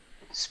rug.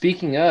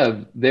 Speaking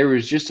of, there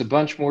was just a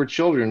bunch more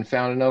children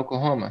found in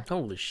Oklahoma.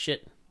 Holy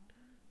shit!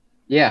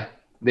 Yeah,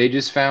 they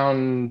just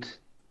found.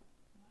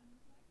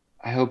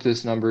 I hope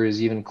this number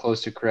is even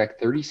close to correct.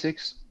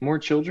 36 more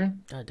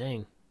children. God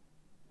dang.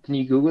 Can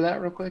you Google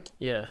that real quick?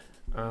 Yeah.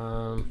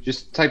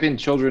 Just type in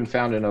children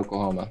found in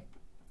Oklahoma.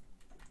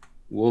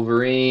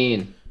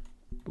 Wolverine.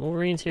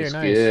 Wolverine's here. That's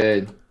nice.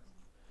 Good.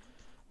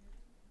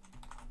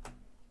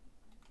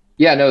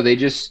 Yeah, no, they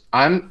just.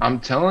 I'm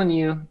telling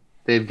you,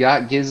 they've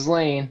got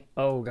Ghislaine.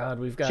 Oh God,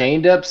 we've got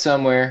chained up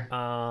somewhere.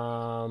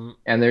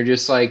 And they're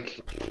just like,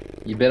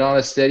 you've been on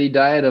a steady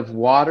diet of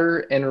water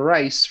and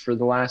rice for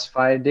the last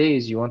 5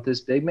 days. You want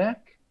this Big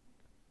Mac?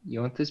 You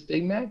want this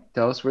Big Mac?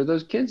 Tell us where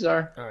those kids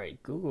are. All right,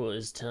 Google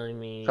is telling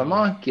me. Come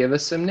on, give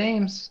us some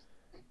names.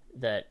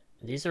 That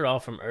these are all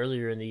from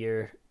earlier in the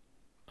year,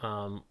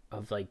 of,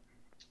 like,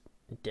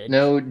 dead.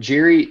 No,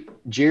 Jerry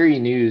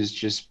News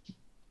just.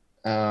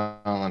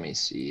 Let me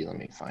see. Let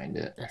me find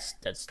it.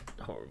 That's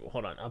horrible.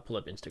 Hold on, I'll pull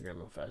up Instagram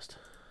real fast.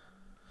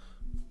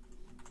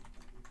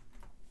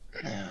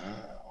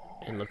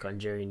 And look on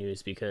Jerry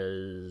News,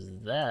 because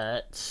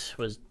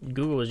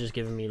Google was just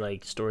giving me,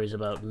 like, stories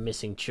about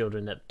missing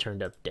children that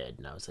turned up dead,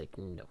 and I was like,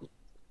 no.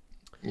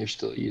 You're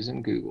still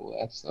using Google.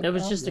 That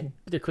was just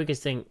the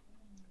quickest thing.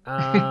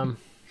 I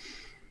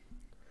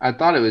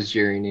thought it was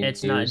Jerry News.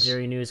 It's not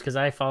Jerry News, because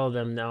I follow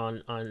them now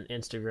on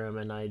Instagram,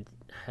 and I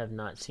have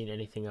not seen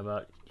anything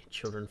about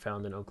children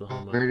found in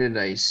Oklahoma. Where did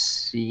I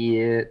see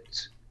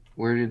it?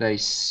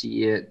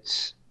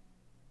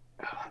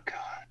 Oh, God.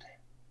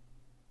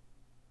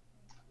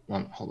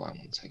 Hold on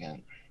 1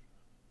 second.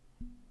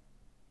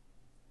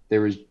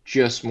 there was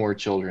just more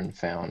children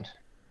found.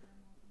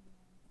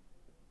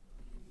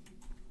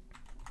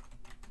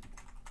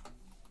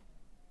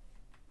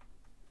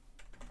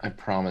 I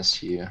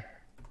promise you.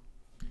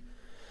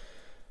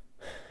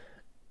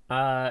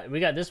 We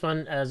got this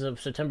one as of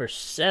September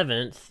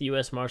 7th.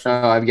 U.S. Marshals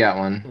I've got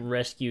one.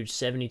 Rescued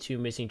 72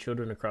 missing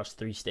children across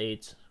 3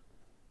 states.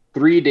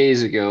 3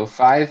 days ago,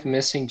 5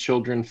 missing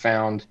children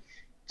found,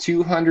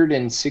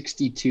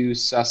 262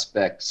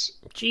 suspects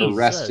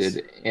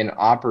arrested in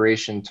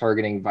operation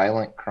targeting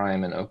violent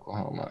crime in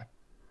Oklahoma.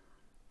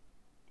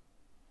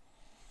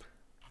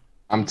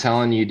 I'm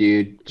telling you,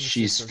 dude,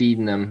 she's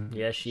feeding them.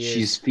 Yeah, she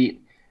is.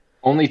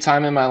 Only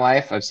time in my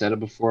life, I've said it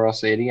before, I'll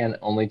say it again,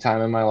 only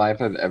time in my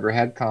life I've ever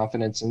had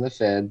confidence in the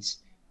feds.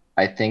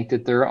 I think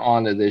that they're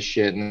onto this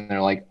shit, and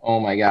they're like, oh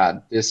my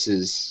God, this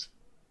is...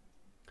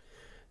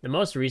 The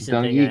most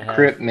recent thing I have...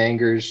 Crip,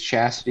 Mangers,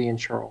 Chastity, and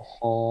Charles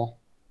Hall,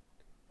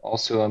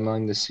 also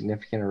among the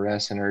significant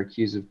arrests, and are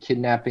accused of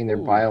kidnapping their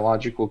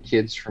biological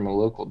kids from a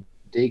local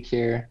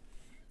daycare.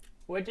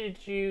 What did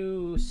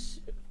you...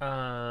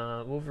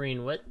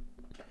 Wolverine, what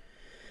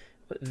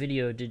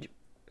video did you...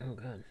 Oh,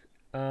 God.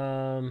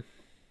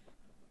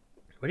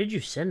 Where did you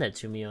send that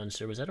to me on,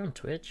 sir? Was that on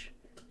Twitch?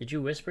 Did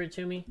you whisper it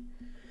to me?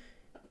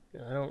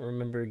 I don't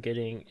remember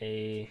getting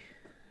a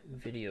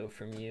video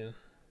from you.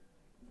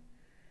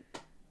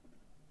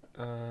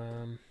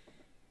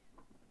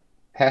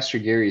 Pastor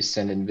Gary's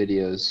sending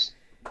videos.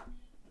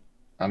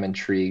 I'm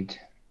intrigued.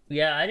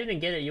 Yeah, I didn't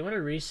get it. You want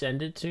to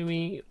resend it to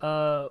me,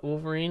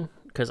 Wolverine?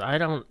 Because I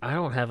don't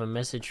have a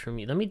message from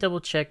you. Let me double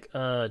check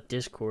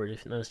Discord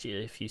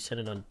if you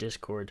send it on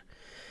Discord.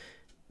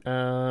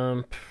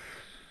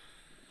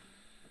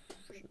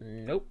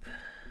 Nope.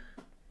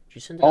 Did you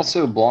send it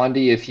also,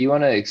 Blondie, if you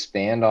want to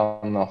expand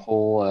on the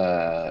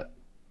whole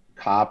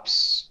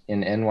cops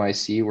in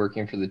NYC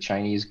working for the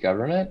Chinese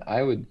government,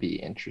 I would be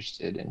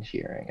interested in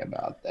hearing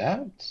about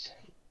that.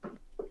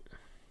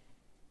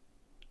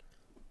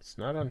 It's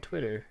not on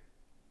Twitter.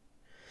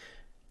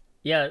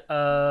 Yeah,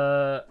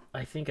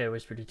 I think I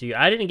whispered it to you.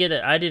 I didn't get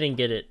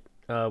it,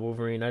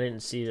 Wolverine. I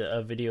didn't see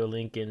a video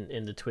link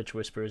in the Twitch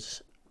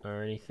whispers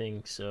or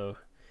anything, so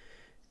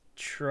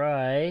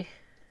try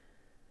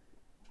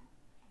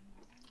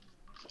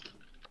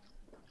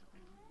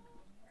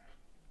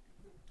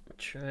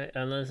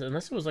unless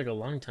it was like a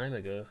long time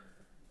ago.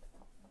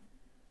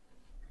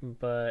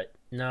 But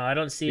no, I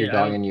don't see your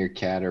dog and your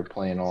cat are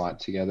playing a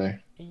lot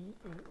together.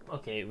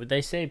 Okay, would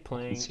they say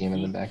playing? See him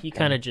in the back. He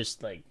kind of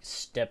just like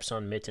steps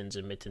on Mittens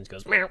and Mittens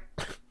goes meow.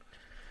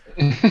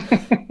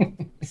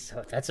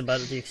 So that's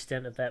about the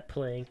extent of that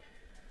playing.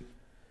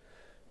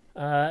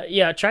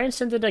 Yeah, try and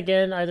send it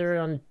again, either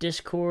on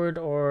Discord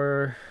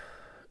or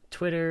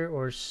Twitter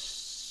or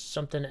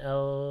something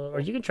else,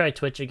 or you can try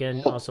Twitch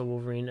again, also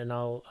Wolverine, and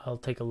I'll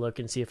take a look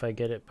and see if I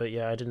get it. But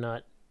yeah, I did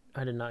not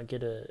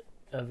get a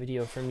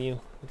video from you.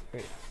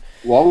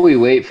 While we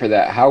wait for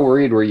that, how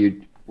worried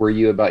were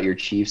you about your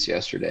Chiefs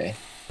yesterday?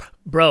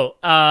 Bro,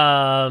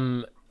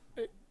 that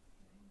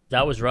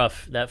was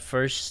rough. That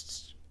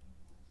first,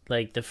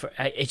 like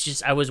it's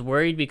just I was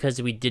worried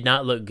because we did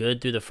not look good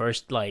through the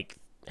first like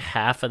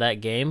half of that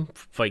game,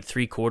 like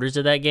 3/4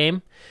 of that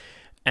game,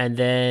 and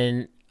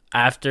then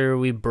after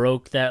we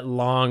broke that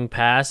long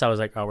pass, I was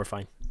like, oh, we're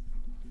fine.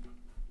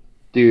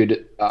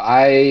 Dude,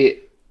 I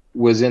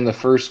was in the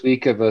first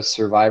week of a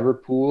survivor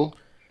pool,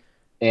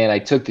 and I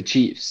took the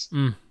Chiefs,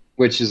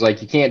 which is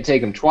like you can't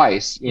take them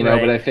twice, you know.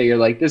 Right. But I figured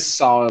like this is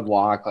solid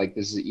lock, like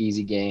this is an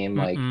easy game.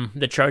 Like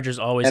the Chargers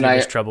always give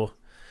us trouble.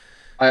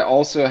 I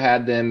also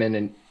had them in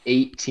an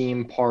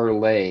 8-team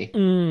parlay,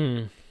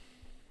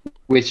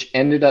 which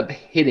ended up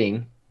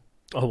hitting.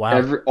 Oh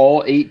wow!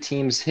 All 8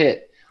 teams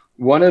hit.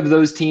 One of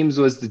those teams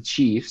was the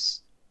Chiefs.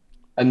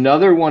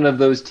 Another one of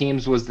those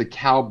teams was the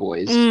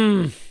Cowboys.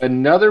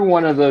 Another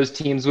one of those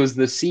teams was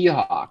the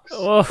Seahawks.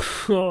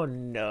 Oh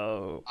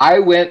no. I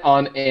went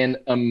on an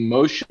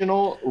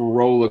emotional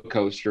roller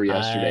coaster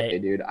yesterday,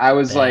 dude. I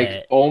was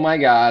like, oh my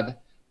God,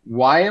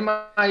 why am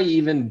I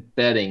even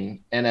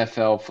betting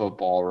NFL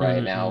football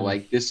right now?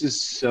 Like, this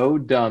is so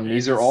dumb.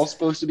 These are all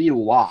supposed to be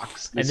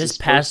locks. This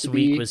past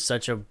week was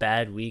such a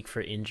bad week for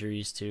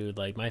injuries, too.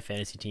 Like, my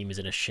fantasy team is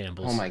in a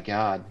shambles. Oh my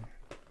God.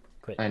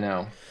 Quit. I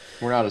know.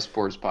 We're not a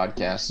sports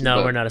podcast.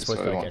 No, we're not a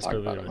sports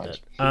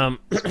podcast.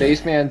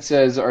 Spaceman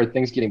says, are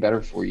things getting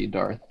better for you,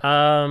 Darth?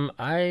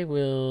 I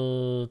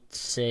will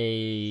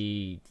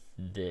say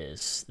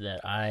this,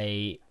 that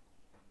I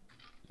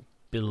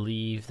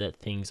believe that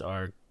things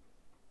are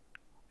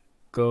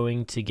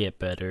going to get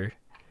better.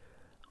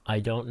 I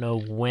don't know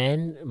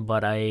when,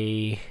 but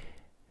I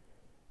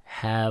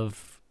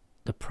have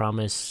the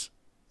promise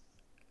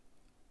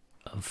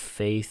of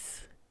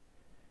faith.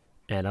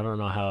 And I don't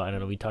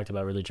know, we talked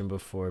about religion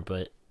before,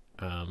 but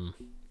I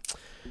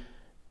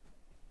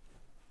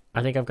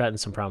think I've gotten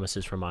some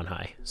promises from on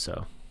high,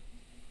 so.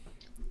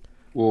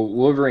 Well,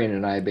 Wolverine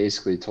and I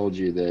basically told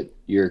you that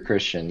you're a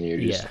Christian, you're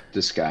just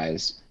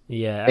disguised.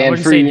 Yeah.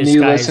 And for you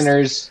new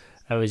listeners,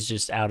 I was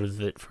just out of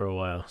it for a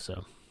while,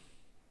 so.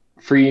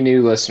 For you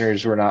new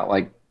listeners, we're not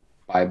like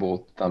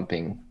Bible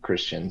thumping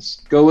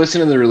Christians. Go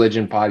listen to the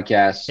Religion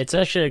podcast. It's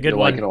actually a good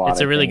one. It's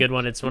a really good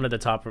one. It's one of the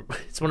top.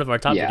 It's one of our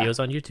top videos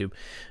on YouTube.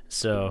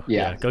 So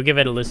yeah, go give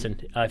it a listen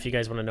if you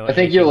guys want to know. I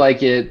think you'll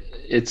like it.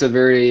 It's a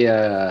very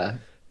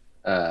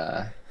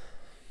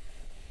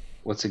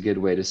what's a good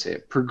way to say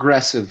it?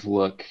 Progressive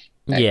look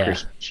at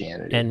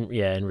Christianity.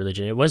 And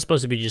religion. It was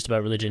supposed to be just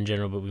about religion in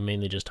general, but we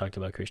mainly just talked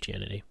about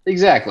Christianity.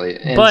 Exactly.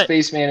 And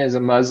Spaceman is a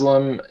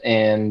Muslim,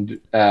 and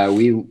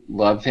we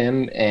love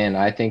him, and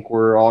I think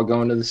we're all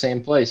going to the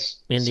same place.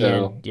 In the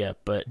end, yeah.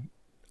 But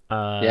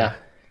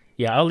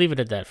I'll leave it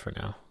at that for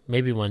now.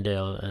 Maybe one day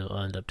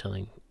I'll end up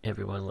telling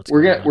everyone what's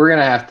going on. We're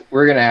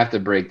gonna have to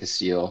break the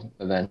seal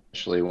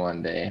eventually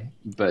one day.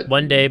 But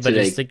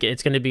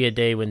it's going to be a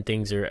day when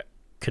things are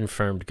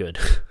confirmed good.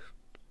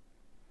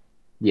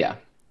 Yeah.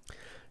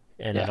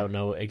 And I don't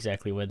know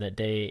exactly when that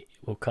day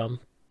will come,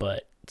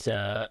 but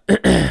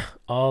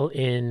all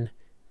in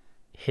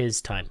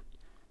his time.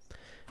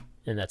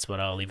 And that's what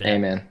I'll leave it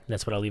at.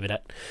 That's what I'll leave it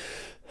at.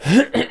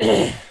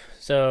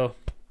 So,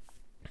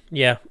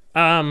 yeah.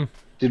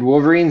 Did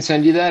Wolverine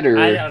send you that, or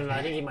I don't know.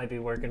 I think he might be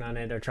working on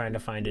it or trying to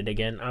find it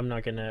again. I'm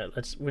not gonna.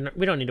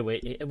 We don't need to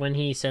wait. When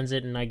he sends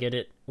it and I get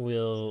it,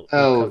 we'll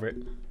cover it.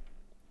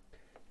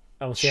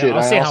 I'll see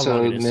how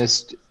long it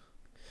is.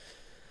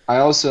 I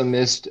also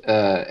missed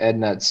Ed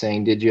Nut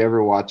saying, "Did you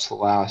ever watch the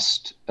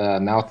last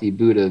Mouthy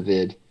Buddha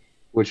vid,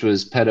 which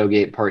was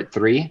Pedogate Part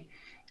 3?"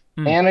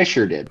 And I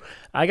sure did.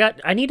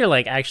 I need to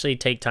actually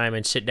take time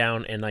and sit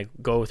down and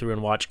go through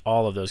and watch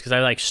all of those, because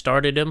I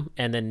started them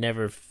and then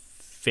never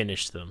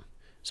finished them.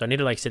 So I need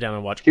to sit down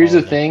and watch. Here's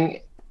the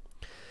thing: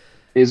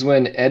 is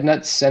when Ed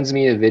Nut sends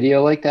me a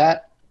video like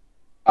that,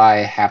 I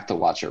have to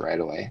watch it right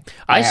away.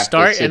 I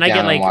start and I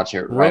get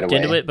roped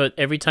into it, but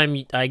every time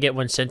I get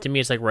one sent to me,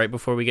 it's right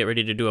before we get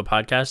ready to do a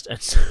podcast, and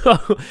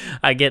so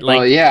I get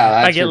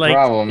that's your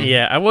problem.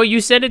 Yeah, well, you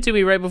sent it to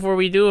me right before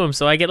we do them,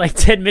 so I get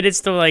 10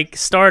 minutes to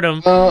start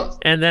them,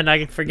 and then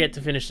I forget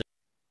to finish them.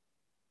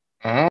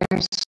 I'm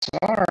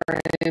sorry,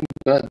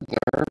 but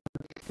they're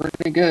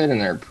pretty good and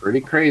they're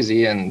pretty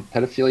crazy, and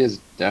pedophilia is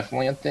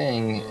definitely a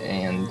thing,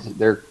 and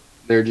they're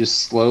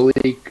just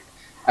slowly.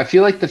 I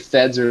feel like the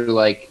feds are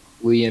Liam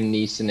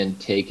Neeson and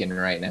Taken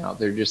right now.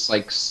 They're just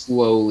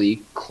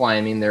slowly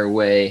climbing their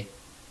way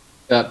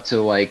up to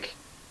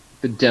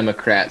the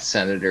Democrat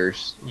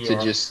senators to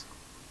just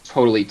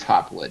totally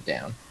topple it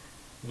down.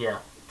 Yeah,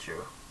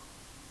 true.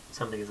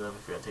 Something is up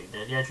if we got taken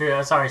down. Yeah,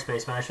 true. Sorry,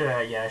 Spaceman. I should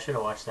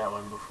have watched that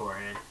one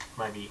beforehand.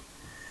 Might be.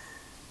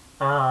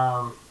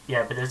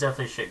 Yeah, but there's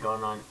definitely shit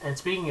going on. And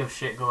speaking of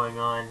shit going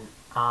on,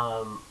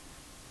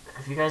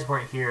 if you guys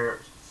weren't here,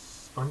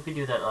 when did we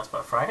do that last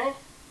spot? Friday?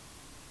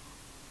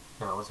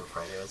 No, it wasn't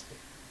Friday, was it?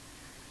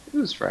 It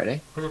was Friday.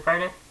 Was it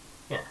Friday?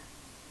 Yeah.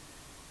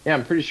 Yeah,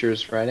 I'm pretty sure it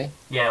was Friday.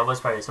 Yeah, it was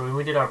Friday. So when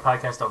we did our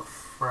podcast on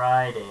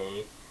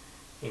Friday,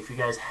 if you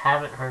guys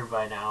haven't heard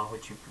by now,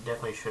 which you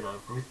definitely should have,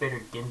 Ruth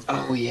Bader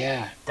Ginsburg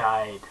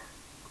died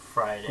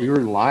Friday. We were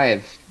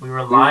live. We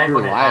were live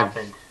when it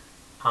happened.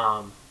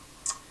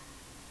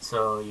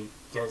 So you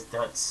guys,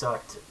 that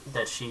sucked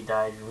that she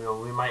died.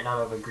 We might not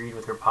have agreed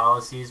with her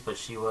policies, but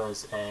she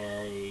was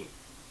an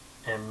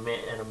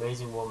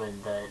amazing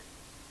woman that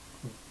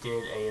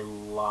did a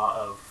lot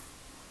of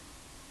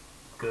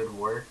good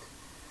work,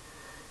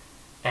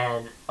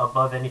 and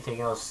above anything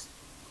else,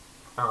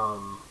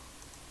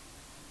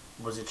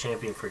 was a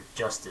champion for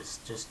justice.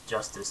 Just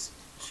justice,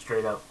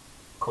 straight up,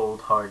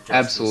 cold hard justice.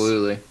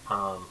 Absolutely.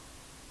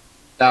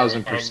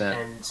 1000%.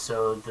 And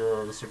so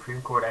the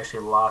Supreme Court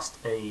actually lost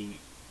a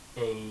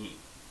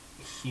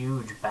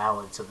huge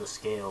balance of the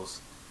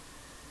scales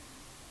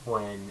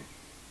when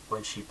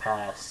she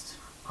passed,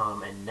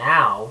 and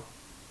now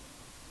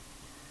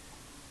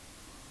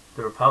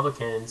the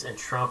Republicans and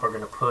Trump are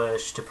going to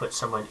push to put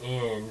someone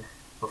in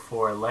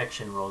before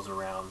election rolls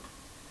around.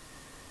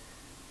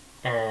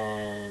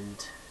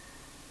 And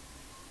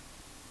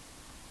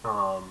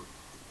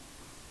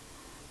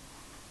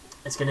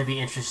it's going to be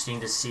interesting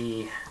to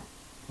see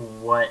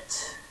who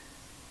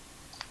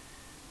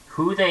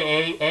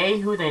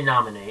they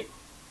nominate,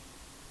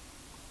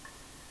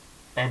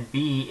 and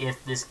B,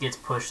 if this gets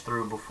pushed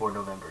through before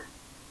November,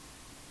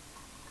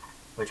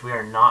 which we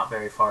are not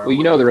very far away.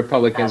 Well, the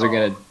Republicans are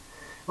going to.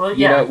 Well,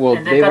 yeah.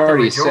 They've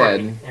already said,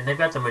 and they've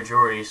got the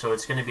majority, so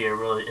it's going to be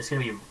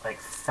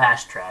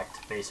fast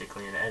tracked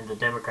basically, and the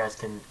Democrats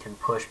can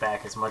push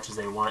back as much as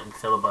they want and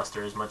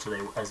filibuster as much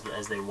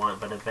as they want,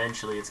 but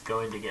eventually it's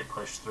going to get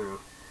pushed through,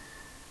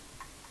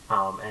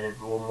 and it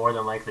will more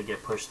than likely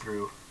get pushed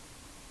through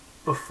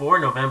before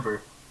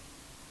November,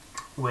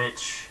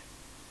 which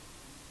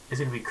is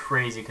going to be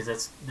crazy, because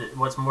that's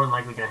what's more than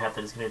likely going to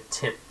happen. Is going to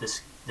tip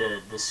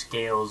the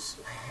scales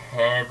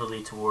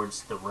heavily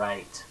towards the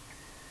right.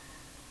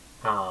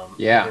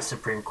 The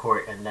Supreme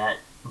Court, and that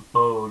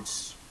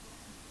bodes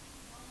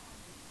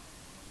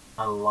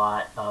a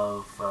lot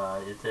of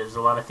there's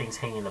a lot of things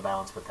hanging in the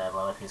balance with that. A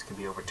lot of things could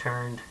be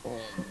overturned.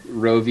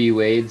 Roe v.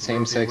 Wade,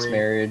 same-sex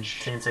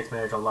marriage. Same-sex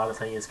marriage, a lot of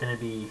things. It's going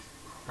to be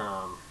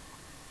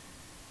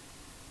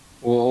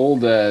Well,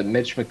 old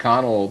Mitch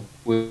McConnell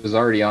was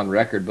already on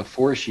record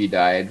before she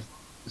died.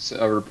 So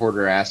a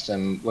reporter asked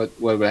him what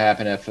would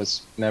happen if a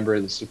member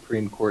of the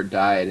Supreme Court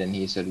died, and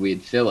he said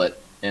we'd fill it,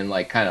 and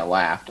like kind of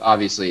laughed.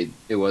 Obviously,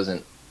 it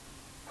wasn't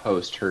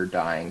post her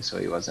dying, so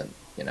he wasn't.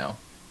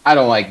 I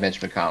don't like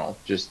Mitch McConnell.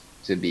 Just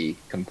to be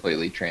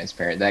completely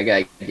transparent, that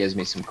guy gives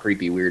me some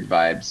creepy, weird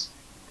vibes.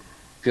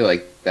 I feel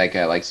like that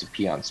guy likes to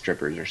pee on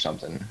strippers or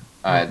something.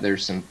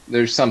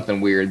 There's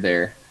something weird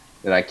there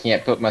that I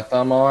can't put my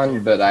thumb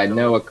on, but I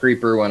know a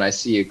creeper when I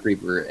see a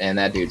creeper, and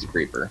that dude's a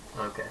creeper.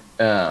 Okay.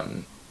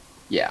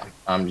 Yeah,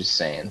 I'm just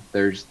saying.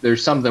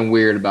 There's something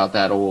weird about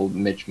that old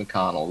Mitch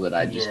McConnell that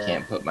I just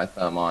can't put my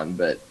thumb on,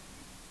 but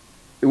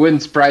it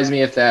wouldn't surprise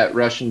me if that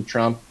Russian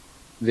Trump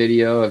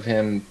video of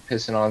him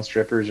pissing on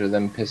strippers or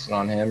them pissing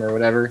on him or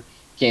whatever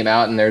came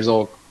out, and there's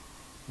old...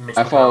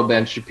 I follow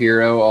Ben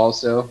Shapiro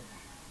also.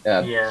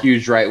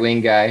 Huge right-wing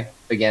guy.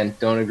 Again,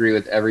 don't agree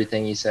with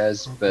everything he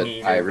says, but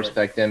I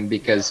respect him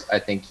because I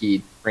think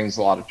he brings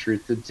a lot of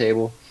truth to the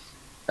table.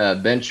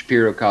 Ben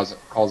Shapiro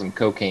calls him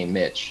Cocaine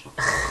Mitch.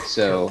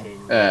 So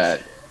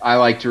I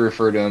like to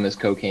refer to him as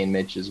Cocaine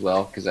Mitch as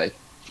well because I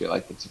feel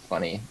like it's a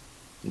funny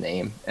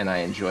name and I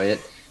enjoy it.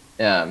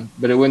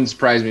 But it wouldn't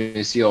surprise me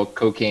to see old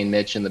Cocaine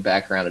Mitch in the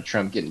background of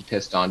Trump getting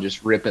pissed on,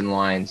 just ripping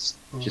lines,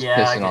 just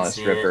pissing on a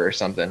stripper or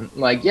something.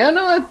 Like,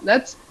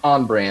 that's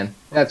on brand.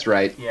 That's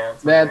right. Yeah,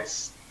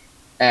 that's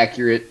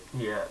accurate.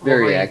 Yeah,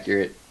 very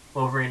accurate.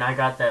 Wolverine, I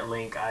got that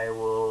link. I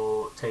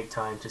will take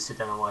time to sit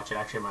down and watch it.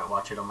 Actually, I might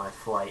watch it on my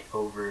flight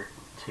over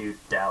to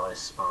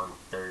Dallas on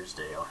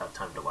Thursday. I'll have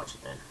time to watch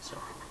it then. So.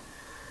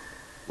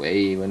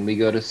 When we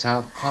go to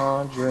South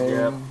Padre.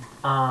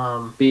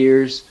 Yep.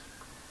 Beers,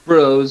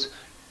 bros,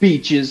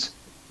 beaches.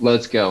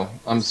 Let's go.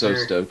 I'm so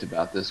stoked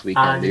about this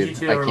weekend,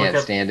 dude. I can't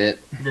stand it.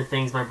 The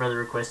things my brother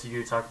requested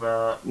you to talk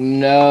about.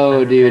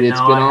 No, dude. It's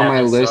been on my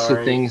list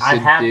of things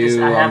to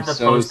do. I'm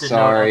so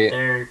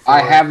sorry.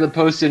 I have the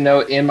Post-it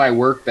note in my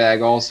work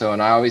bag also,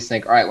 and I always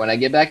think, all right, when I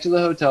get back to the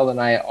hotel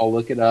tonight, I'll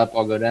look it up.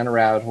 I'll go down a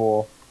rabbit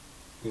hole.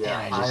 Yeah,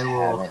 I just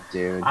haven't,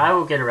 dude. I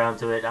will get around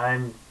to it.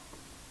 I'm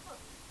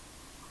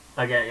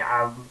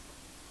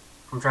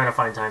trying to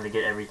find time to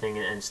get everything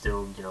and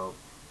still,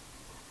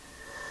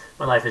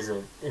 my life is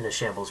in a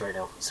shambles right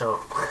now. So,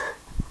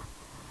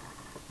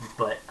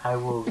 but I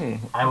will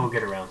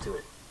get around to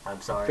it. I'm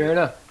sorry. Fair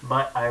enough.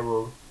 But I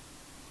will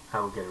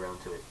get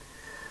around to it.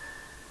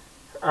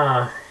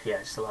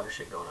 Just a lot of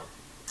shit going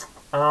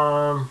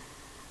on.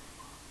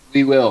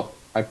 We will.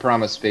 I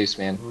promise,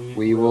 Spaceman.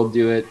 We will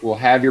do it. We'll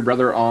have your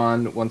brother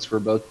on once we're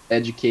both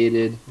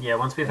educated. Yeah,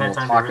 once we've had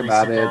time to really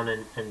sit down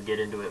and get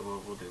into it, we'll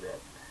do that.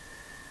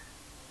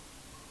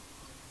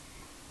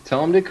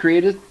 Tell him to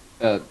create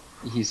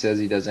he says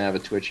he doesn't have a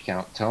Twitch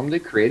account. Tell him to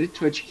create a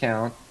Twitch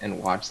account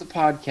and watch the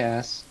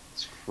podcast.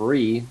 It's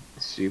free.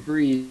 It's super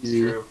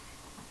easy. True.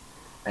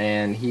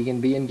 And he can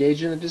be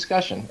engaged in the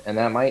discussion. And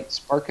that might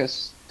spark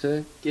us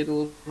to get a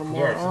little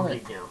more on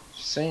it.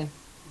 Just saying.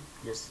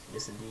 Yes,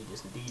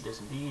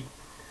 indeed.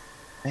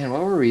 Man,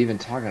 what were we even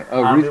talking about?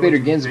 Oh, Ruth Bader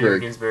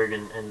Ginsburg. And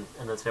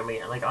that's what I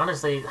mean. Like,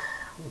 honestly,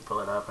 let me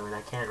pull it up. I mean,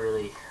 I can't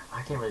really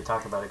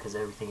talk about it because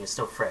everything is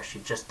still fresh. She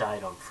just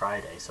died on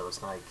Friday, so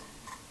it's like...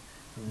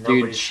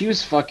 Dude, she was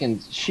such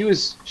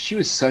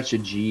a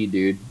G,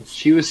 dude.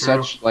 She was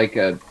such, like,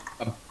 a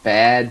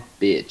bad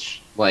bitch.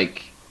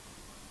 Like,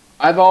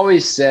 I've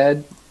always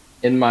said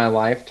in my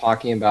life,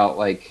 talking about,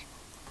 like,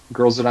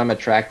 girls that I'm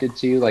attracted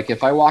to, like,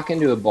 if I walk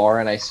into a bar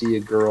and I see a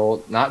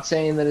girl, not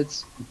saying that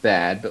it's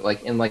bad, but,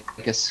 like, in,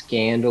 like a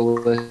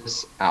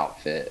scandalous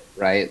outfit,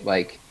 right?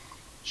 Like,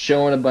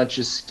 showing a bunch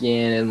of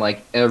skin and,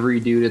 like, every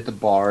dude at the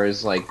bar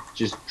is, like,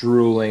 just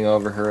drooling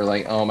over her,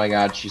 like, oh my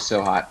god, she's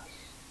so hot.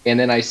 And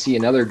then I see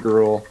another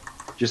girl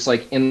just,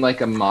 like, in,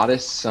 like, a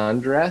modest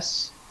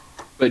sundress,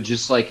 but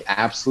just, like,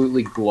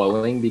 absolutely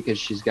glowing because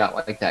she's got,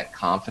 like, that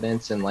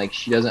confidence and, like,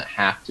 she doesn't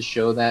have to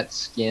show that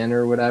skin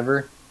or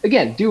whatever.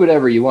 Again, do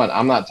whatever you want.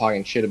 I'm not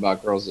talking shit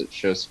about girls that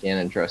show skin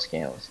and dress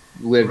scandalous.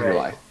 Live your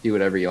life. Do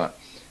whatever you want.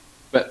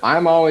 But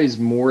I'm always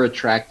more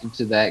attracted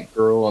to that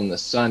girl in the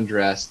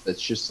sundress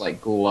that's just,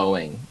 like,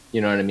 glowing. You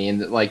know what I mean?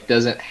 That, like,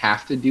 doesn't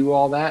have to do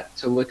all that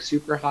to look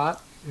super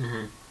hot.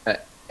 Mm-hmm.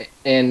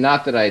 And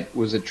not that I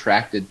was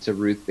attracted to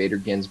Ruth Bader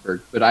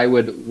Ginsburg, but I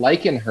would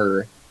liken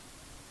her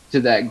to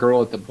that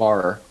girl at the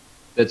bar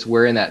that's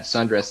wearing that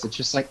sundress that's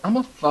just like, I'm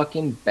a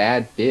fucking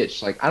bad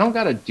bitch. Like, I don't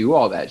got to do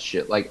all that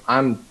shit. Like,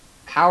 I'm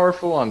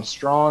powerful, I'm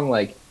strong,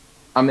 like,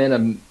 I'm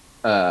in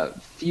a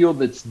field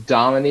that's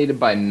dominated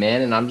by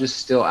men, and I'm just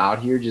still out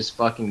here just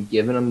fucking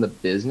giving them the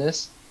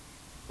business.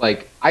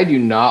 Like, I do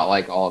not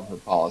like all of her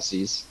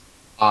policies,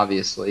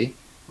 obviously.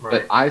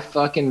 Right. But I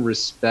fucking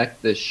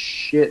respect the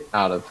shit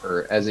out of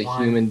her as a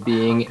human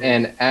being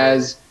and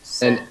as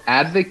an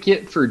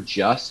advocate for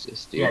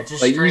justice, dude. Yeah, just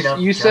like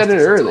you said it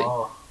early.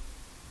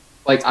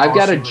 Like, I've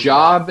got a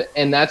job,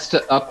 and that's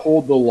to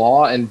uphold the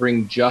law and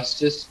bring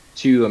justice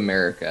to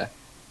America.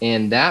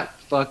 And that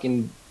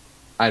fucking,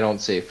 I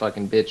don't say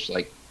fucking bitch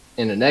like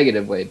in a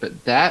negative way,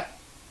 but that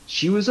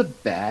she was a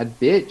bad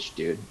bitch,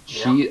 dude.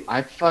 Yeah.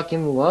 I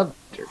fucking loved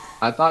her.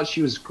 I thought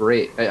she was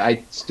great.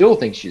 I still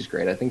think she's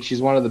great. I think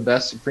she's one of the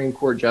best Supreme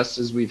Court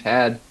justices we've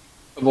had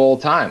of all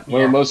time.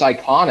 One of the most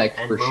iconic,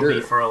 and for will sure. be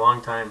for a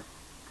long time.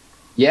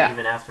 Yeah.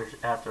 Even after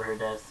her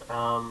death.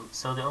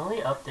 So the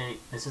only update,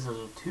 this is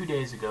 2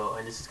 days ago,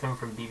 and this is coming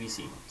from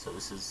BBC, so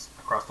this is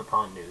across the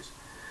pond news.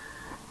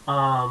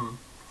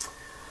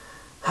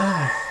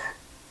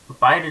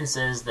 Biden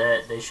says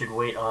that they should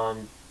wait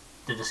on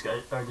the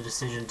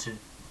decision to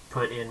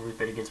put in Ruth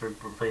Bader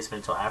Ginsburg's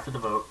replacement until after the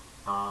vote.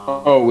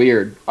 Oh,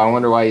 weird. I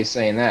wonder why he's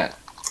saying that.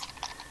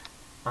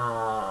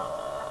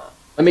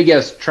 Let me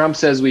guess. Trump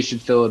says we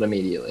should fill it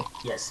immediately.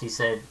 Yes, he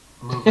said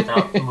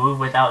move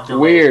without delay.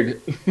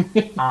 Weird.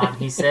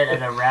 He said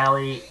at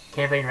a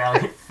campaign rally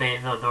in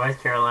Fayetteville,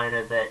 North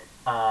Carolina,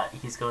 that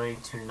he's going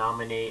to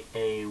nominate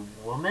a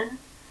woman,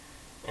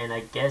 and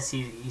I guess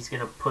he's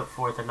going to put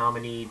forth a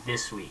nominee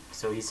this week.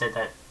 So he said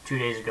that 2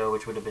 days ago,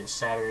 which would have been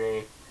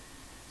Saturday.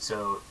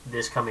 So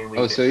this coming week.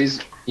 Oh, so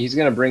he's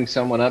going to bring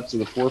someone up to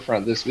the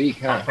forefront this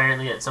week, huh?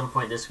 Apparently, at some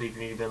point this week,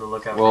 we need to be on the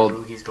lookout for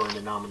who he's going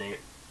to nominate.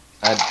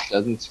 That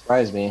doesn't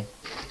surprise me.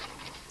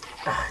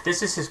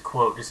 This is his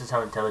quote. This is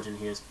how intelligent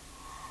he is.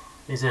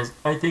 He says,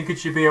 "I think it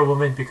should be a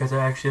woman because I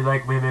actually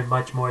like women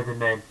much more than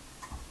men."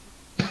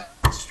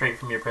 Straight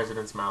from your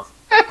president's mouth.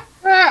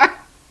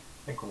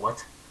 Like,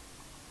 what?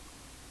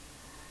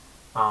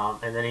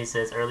 And then he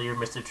says, earlier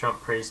Mr.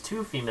 Trump praised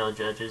 2 female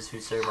judges who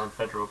serve on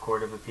federal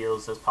court of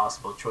appeals as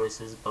possible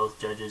choices. Both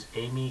judges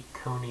Amy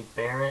Coney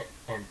Barrett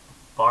and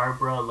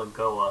Barbara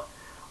Lagoa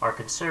are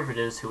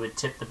conservatives who would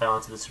tip the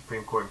balance of the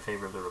Supreme Court in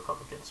favor of the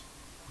Republicans.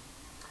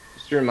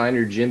 Just a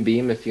reminder, Jim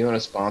Beam, if you want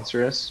to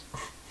sponsor us,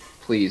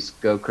 please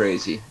go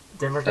crazy.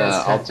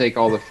 Democrats I'll take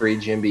all the free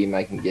Jim Beam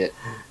I can get.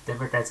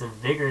 Democrats have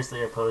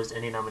vigorously opposed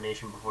any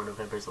nomination before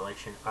November's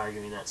election,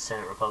 arguing that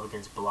Senate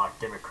Republicans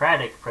blocked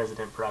Democratic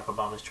President Barack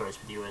Obama's choice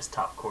for the U.S.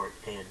 top court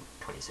in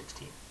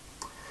 2016.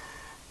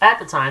 At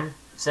the time,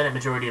 Senate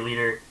Majority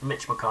Leader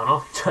Mitch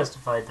McConnell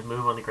justified the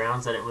move on the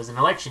grounds that it was an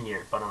election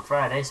year, but on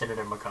Friday,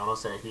 Senator McConnell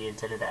said he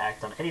intended to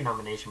act on any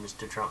nomination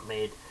Mr. Trump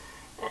made.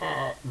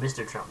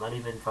 Mr. Trump, not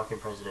even fucking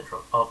President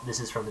Trump. Oh, this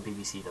is from the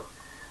BBC, though.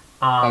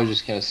 I was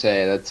just going to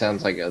say, that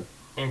sounds like a...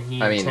 And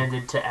he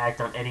intended to act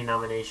on any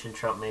nomination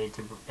Trump made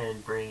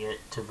and bring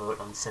it to vote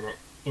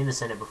in the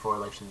Senate before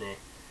Election Day.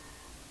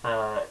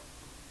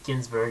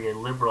 Ginsburg, a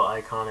liberal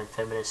icon and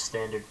feminist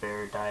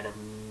standard-bearer, died of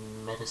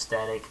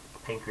metastatic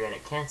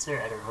pancreatic cancer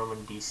at her home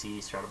in D.C.,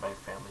 surrounded by her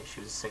family.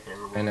 She was the second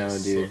ever woman to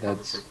sit on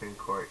the Supreme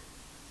Court.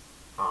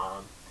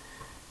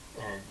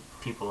 And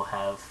people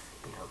have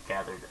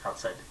gathered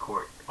outside the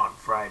court on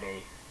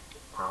Friday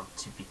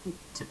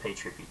to pay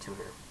tribute to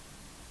her.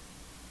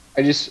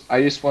 I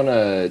just want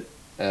to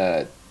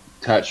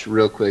touch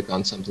real quick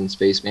on something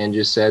Spaceman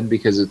just said,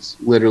 because it's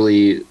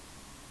literally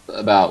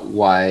about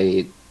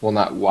why, well,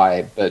 not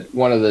why, but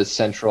one of the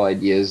central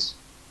ideas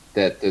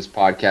that this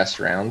podcast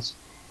surrounds.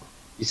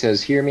 He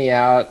says, hear me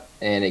out,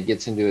 and it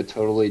gets into a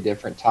totally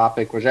different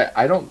topic, which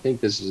I don't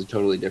think this is a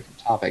totally different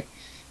topic.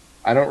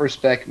 I don't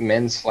respect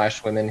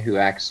men/women who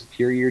act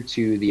superior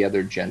to the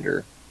other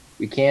gender.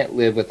 We can't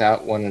live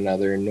without one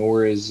another,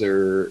 nor is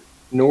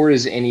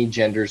any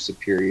gender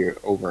superior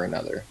over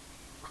another.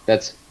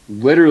 That's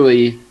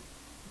literally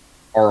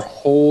our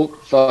whole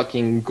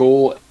fucking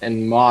goal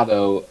and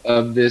motto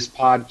of this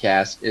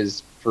podcast,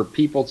 is for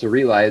people to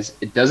realize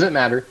it doesn't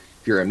matter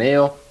if you're a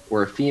male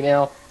or a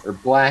female or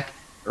black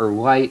or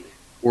white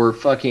or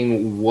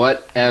fucking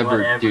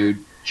whatever. Dude.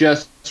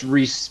 Just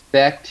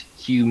respect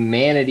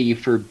humanity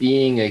for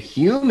being a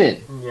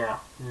human. Yeah,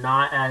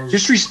 not as...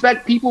 Just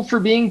respect people for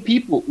being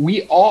people.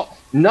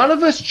 None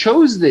of us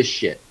chose this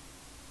shit.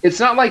 It's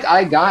not like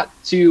I got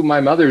to my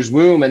mother's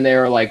womb and they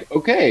were like,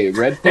 okay,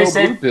 red pill,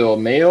 blue pill,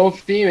 male,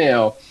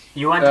 female.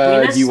 You want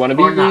penis do you want to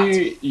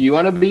be you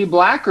want to be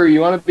black or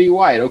you want to be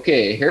white?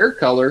 Okay, hair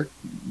color,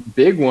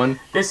 big one.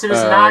 This was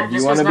not. Do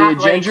you want to be a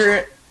ginger?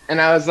 Like,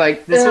 and I was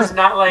like, this is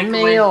not like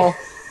male,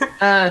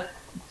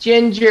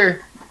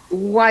 ginger,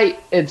 white.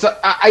 It's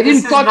I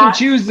didn't fucking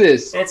choose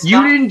this.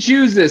 You didn't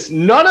choose this.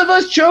 None of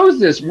us chose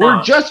this. No.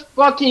 We're just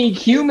fucking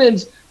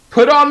humans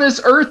put on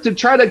this earth to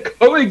try to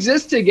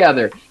coexist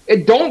together.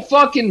 It don't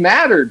fucking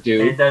matter,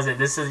 dude. It doesn't.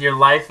 This is your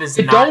life is.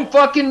 It don't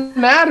fucking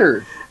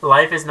matter.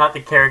 Life is not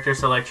the character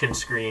selection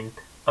screen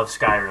of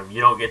Skyrim.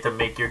 You don't get to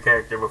make your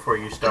character before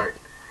you start.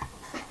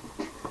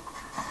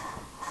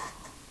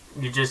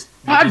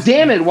 God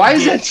damn it! Why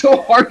is that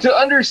so hard to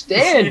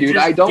understand, dude?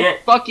 I don't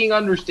fucking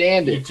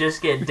understand it. You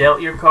just get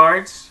dealt your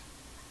cards,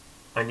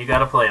 and you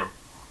gotta play them.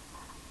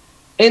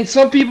 And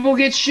some people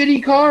get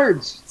shitty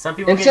cards. Some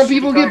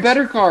people get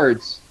better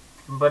cards.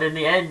 But in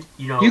the end,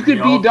 you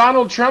could be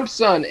Donald Trump's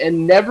son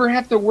and never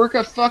have to work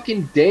a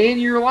fucking day in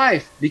your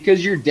life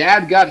because your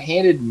dad got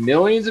handed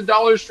millions of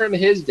dollars from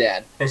his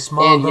dad. And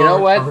you know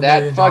what?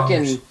 That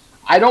fucking...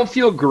 I don't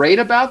feel great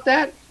about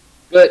that,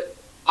 but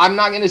I'm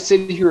not going to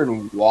sit here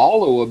and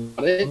wallow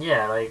about it.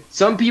 Yeah, like...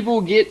 Some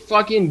people get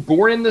fucking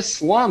born in the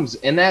slums,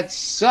 and that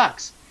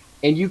sucks.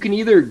 And you can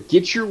either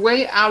get your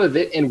way out of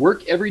it and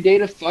work every day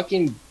to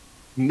fucking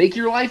make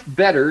your life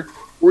better,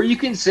 or you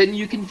can sit and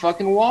you can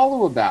fucking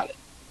wallow about it.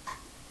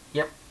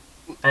 Yep.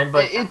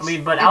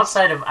 But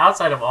outside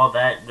of all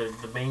that,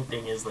 the main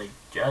thing is like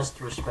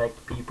just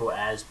respect people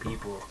as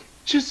people.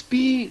 Just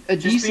be a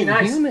decent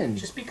human.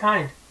 Just be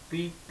kind.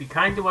 Be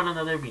kind to one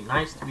another. Be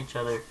nice to each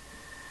other.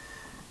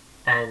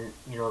 And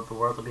the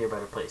world will be a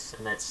better place.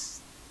 And that's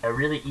a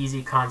really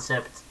easy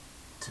concept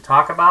to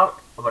talk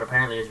about, but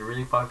apparently it's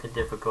really fucking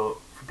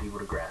difficult for people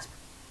to grasp.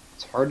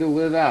 It's hard to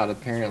live out,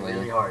 apparently. It's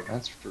really hard.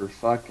 That's for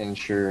fucking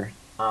sure.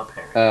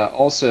 Apparently.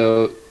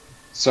 Also,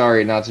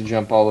 sorry not to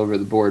jump all over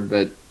the board,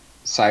 but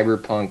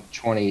Cyberpunk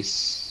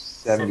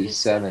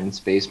 2077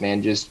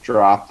 Spaceman just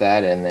dropped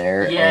that in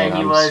there. Yeah, and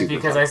he was,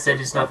 because I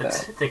said it's not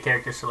the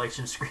character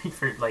selection screen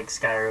for like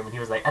Skyrim, and he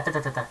was like,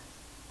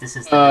 this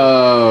is.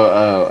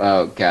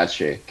 Oh,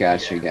 gotcha.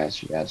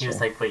 He was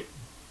like, wait,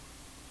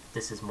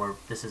 this is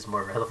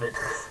more relevant.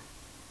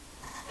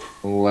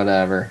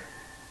 Whatever.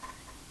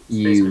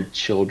 You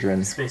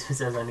children. Spaceman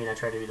says, I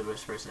try to be the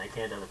best person I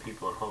can to other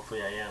people, and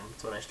hopefully I am.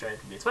 It's what I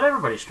strive to be. It's what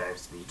everybody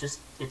strives to be. You just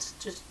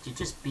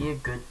be a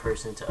good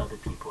person to other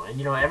people.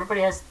 And everybody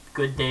has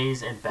good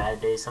days and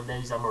bad days. Some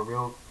days I'm a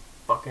real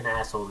fucking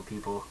asshole to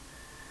people,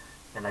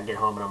 and I get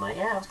home and I'm like,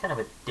 yeah, I was kind of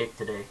a dick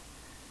today.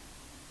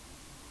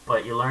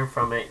 But you learn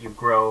from it, you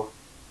grow,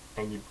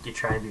 and you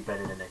try and be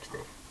better the next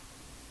day.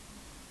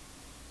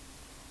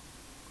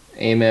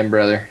 Amen,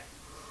 brother.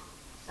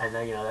 And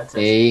then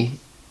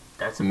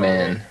that's about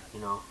it.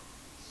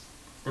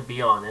 The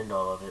be all and end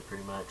all of it,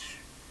 pretty much.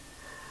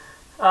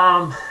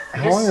 How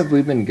long have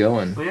we been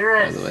going? We're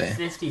at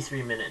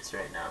 53 minutes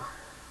right now.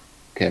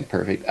 Okay,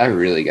 perfect. I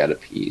really gotta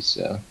pee,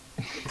 so.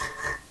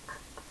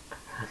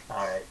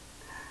 All right.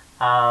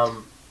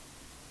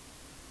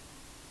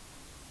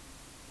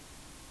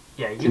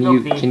 Yeah,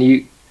 can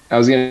you? I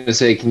was gonna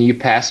say, can you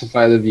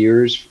pacify the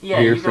viewers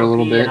here for a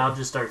little bit? And I'll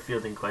just start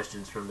fielding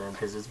questions from them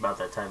because it's about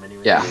that time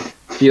anyway. Yeah,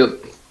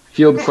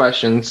 field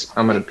questions.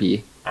 I'm gonna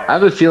pee. Right. I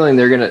have a feeling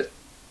they're gonna.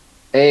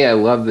 I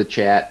love the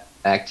chat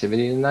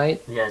activity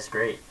tonight. Yeah, it's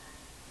great.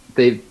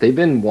 They've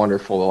been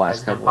wonderful the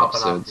last couple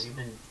episodes. You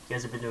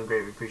guys have been doing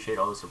great. We appreciate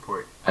all the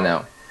support. I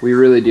know. We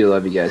really do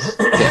love you guys.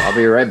 Okay, I'll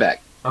be right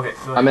back. Okay.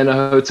 I'm in a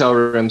hotel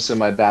room, so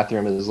my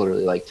bathroom is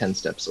literally like 10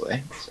 steps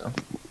away. So.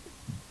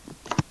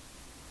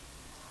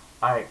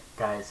 Alright,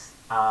 guys.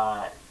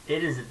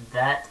 It is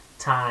that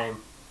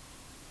time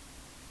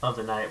of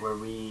the night where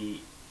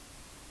we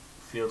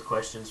field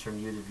questions from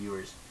you, the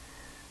viewers.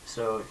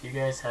 So if you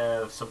guys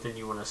have something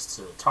you want us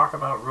to talk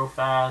about real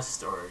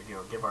fast, or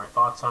give our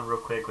thoughts on real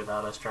quick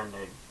without us trying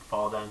to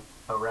fall down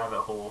a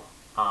rabbit hole,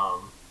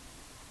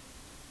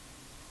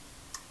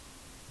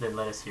 then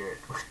let us hear it.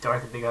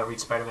 Darth and Big Al read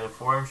Spider-Man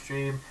forum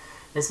stream.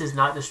 This is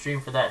not the stream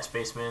for that,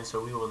 Spaceman,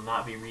 so we will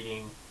not be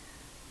reading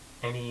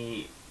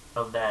any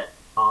of that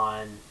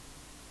on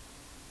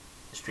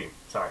the stream.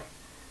 Sorry.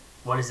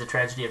 What is the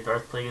tragedy of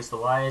Darth Plagueis the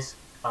Wise?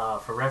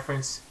 For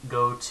reference,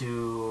 go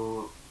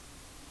to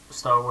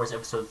Star Wars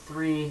Episode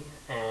 3,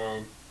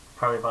 and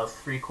probably about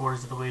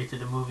 3/4 of the way through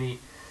the movie,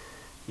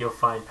 you'll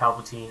find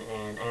Palpatine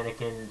and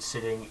Anakin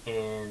sitting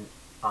in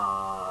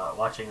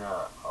watching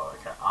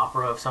like an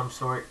opera of some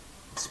sort,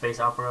 space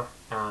opera,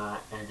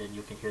 and then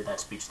you can hear that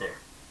speech there.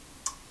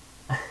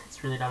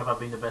 It's really not about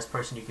being the best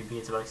person you can be.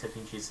 It's about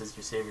accepting Jesus as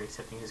your Savior,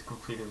 accepting His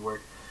completed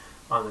work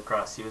on the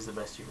cross. He was the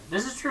best human.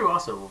 This is true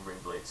also, Wolverine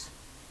Blades.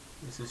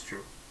 This is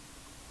true.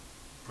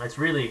 It's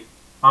really,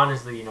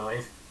 honestly,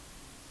 if,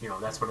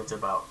 that's what it's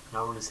about. And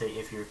I want to say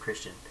if you're a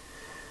Christian.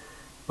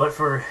 But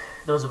for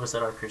those of us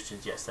that are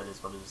Christians, yes, that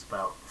is what it is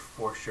about,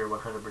 for sure,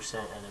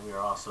 100%. And then we are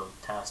also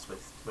tasked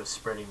with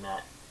spreading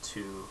that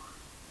to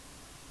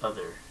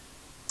other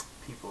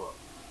people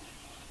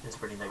and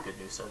spreading that good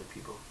news to other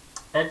people.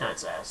 Ed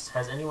Nuts asks,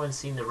 has anyone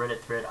seen the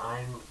Reddit thread,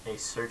 I'm a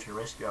search and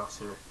rescue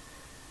officer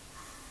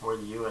for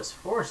the U.S.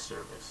 Forest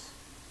Service?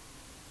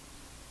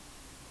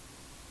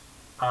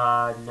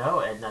 No,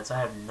 Ed Nuts, I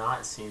have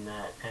not seen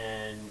that,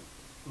 and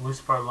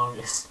Mustafar Long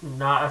is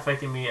not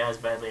affecting me as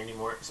badly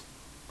anymore,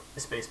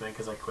 Spaceman,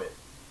 because I quit.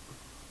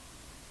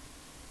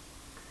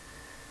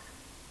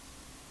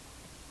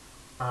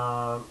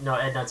 No,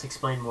 Ed Nuts,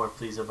 explain more,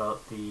 please,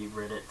 about the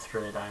Reddit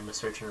thread, I'm a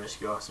search and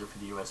rescue officer for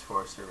the U.S.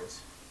 Forest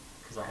Service,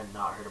 because I had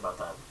not heard about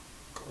that,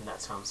 and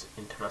that sounds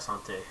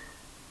interessante,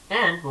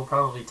 and will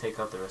probably take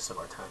up the rest of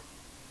our time.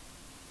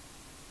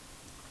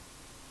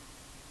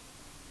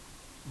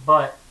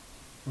 But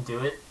do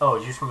it.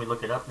 Oh, just when we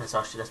look it up, that's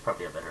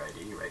probably a better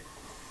idea. You're right.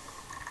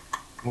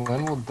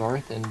 When will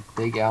Darth and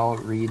Big Al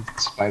read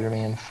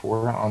Spider-Man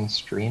 4 on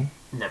stream?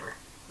 Never.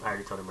 I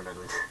already told him we're not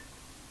doing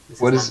that.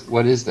 What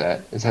is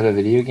that? Is that a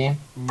video game?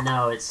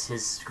 No, it's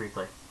his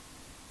screenplay.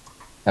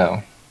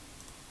 Oh.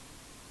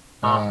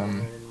 I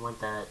didn't want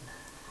that.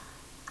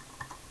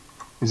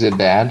 Is it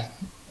bad?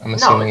 I'm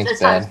assuming it's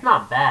bad. It's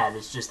not bad.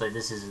 It's just like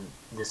this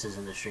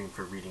isn't the stream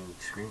for reading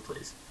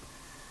screenplays.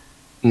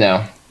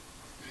 No.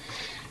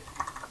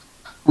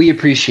 We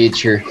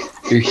appreciate your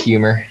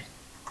humor.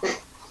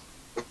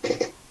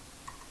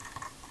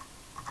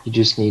 You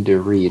just need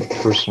to read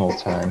personal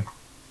time.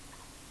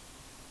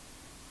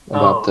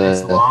 about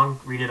it's long.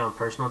 Read it on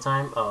personal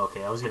time. Oh,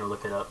 okay. I was gonna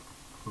look it up,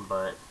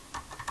 but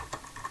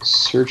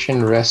search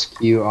and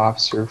rescue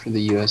officer for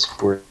the U.S.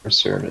 Forest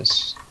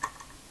Service.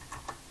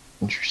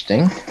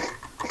 Interesting.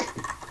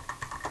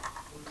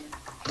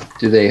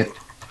 Do they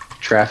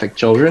traffic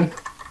children?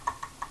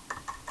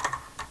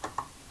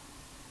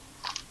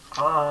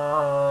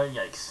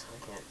 Yikes!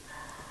 I can't.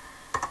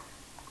 Let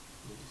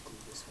me just do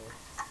it this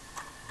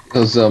way.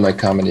 Although my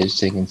comedy is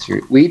taken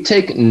serious. We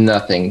take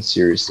nothing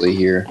seriously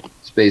here,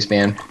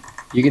 Spaceman.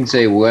 You can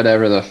say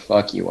whatever the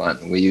fuck you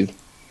want. I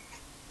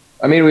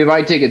mean, we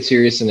might take it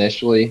serious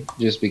initially,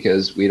 just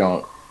because we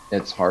don't.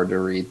 It's hard to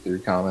read through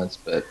comments,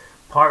 but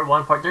Part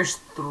 1, there's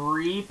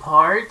 3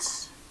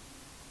 parts.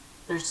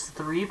 There's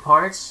 3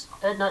 parts.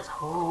 And that's,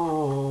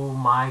 oh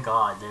my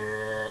god,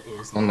 that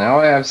is well, long. now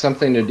I have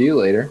something to do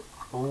later.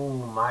 Oh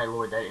my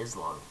lord, that is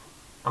long.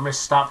 I'm gonna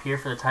stop here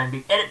for the time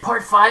being. Edit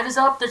part 5 is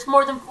up. There's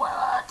more than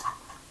what?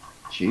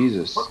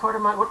 Jesus. What part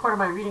am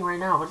I reading right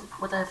now?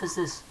 What the f is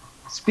this?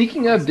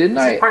 Speaking of, didn't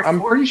This is I? part I'm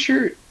 4?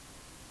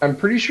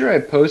 pretty sure I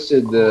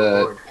posted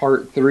the Lord.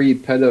 part 3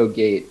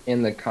 pedogate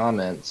in the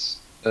comments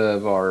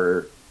of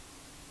our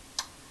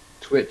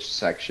Twitch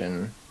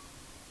section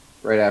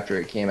right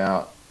after it came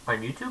out. On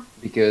YouTube?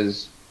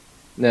 Because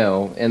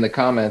no, in the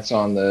comments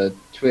on the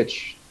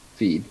Twitch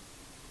feed.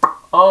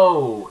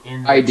 Oh,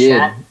 in the I did.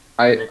 chat?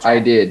 I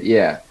did,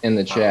 yeah, in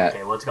the chat.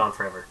 Okay, well, it's gone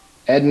forever.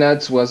 Ed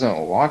Nuts wasn't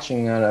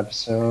watching that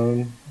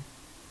episode.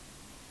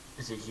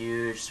 It's a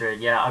huge thread.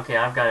 Yeah, okay,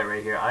 I've got it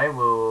right here. I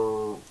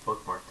will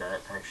bookmark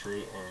that,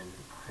 actually, and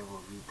I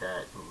will read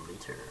that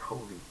later.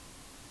 Holy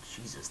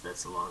Jesus,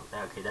 that's long.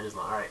 Okay, that is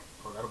long. Alright,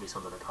 well, that'll be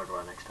something to talk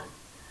about next time.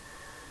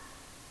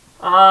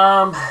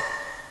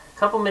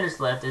 Couple minutes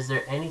left. Is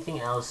there anything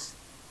else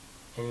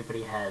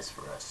anybody has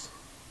for us?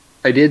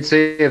 I did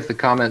say if the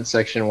comment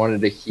section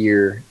wanted to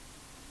hear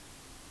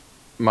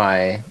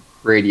my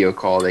radio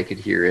call, they could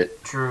hear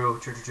it. True.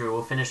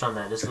 We'll finish on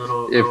that. Just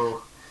a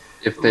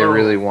If they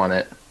really want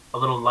it. A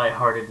little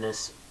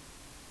lightheartedness.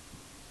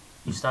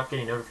 You stopped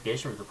getting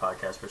notifications for the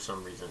podcast for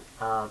some reason.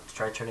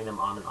 Try turning them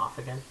on and off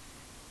again.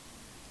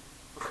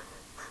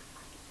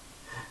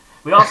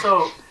 We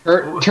also...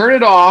 Turn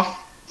it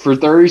off for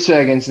 30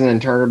 seconds and then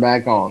turn it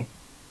back on.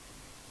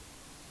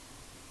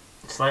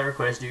 Slight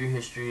request, do your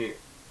history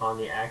on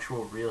the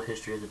actual real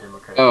history of the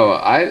Democratic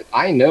Party.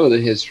 I know the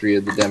history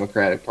of the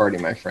Democratic Party,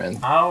 my friend.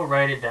 I'll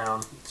write it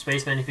down.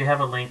 Spaceman, if you have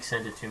a link,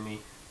 send it to me.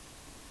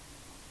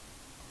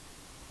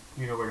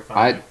 You know where to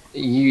find it.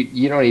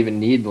 You don't even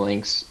need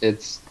links.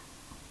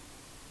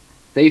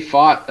 They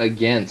fought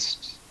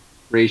against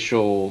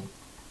racial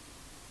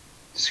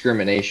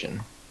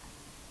discrimination.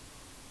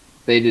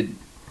 They did.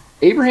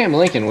 Abraham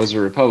Lincoln was a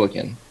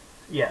Republican.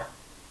 Yeah.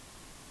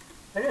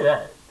 I knew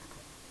that.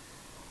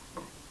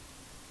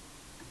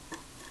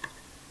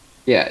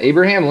 Yeah,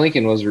 Abraham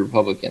Lincoln was a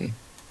Republican.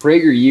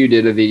 PragerU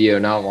did a video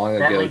not long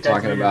That ago link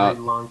talking about. A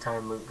long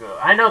time ago.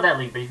 I know that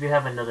link, but if you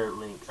have another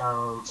link,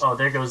 oh,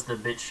 there goes the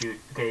BitChute.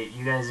 Okay,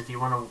 you guys, if you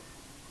want to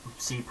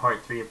see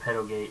part 3 of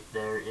Pedogate,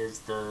 there is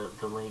the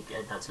link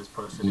Ed Nuts has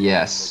posted in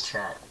the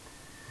chat.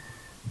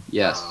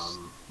 Yes.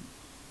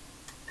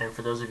 And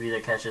for those of you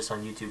that catch us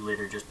on YouTube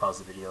later, just pause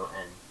the video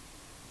and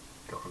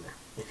go from there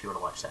if you want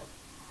to watch that.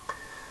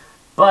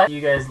 But see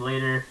you guys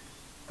later.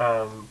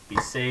 Be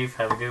safe.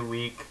 Have a good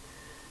week.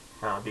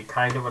 Be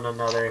kind to one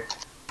another.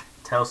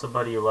 Tell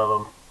somebody you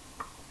love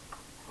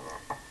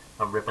them.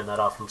 I'm ripping that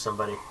off from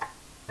somebody.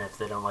 And if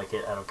they don't like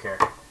it, I don't care.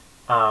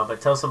 But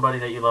tell somebody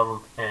that you love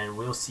them. And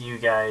we'll see you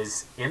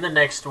guys in the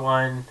next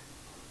one.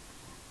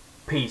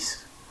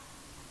 Peace.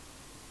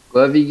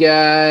 Love you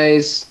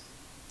guys.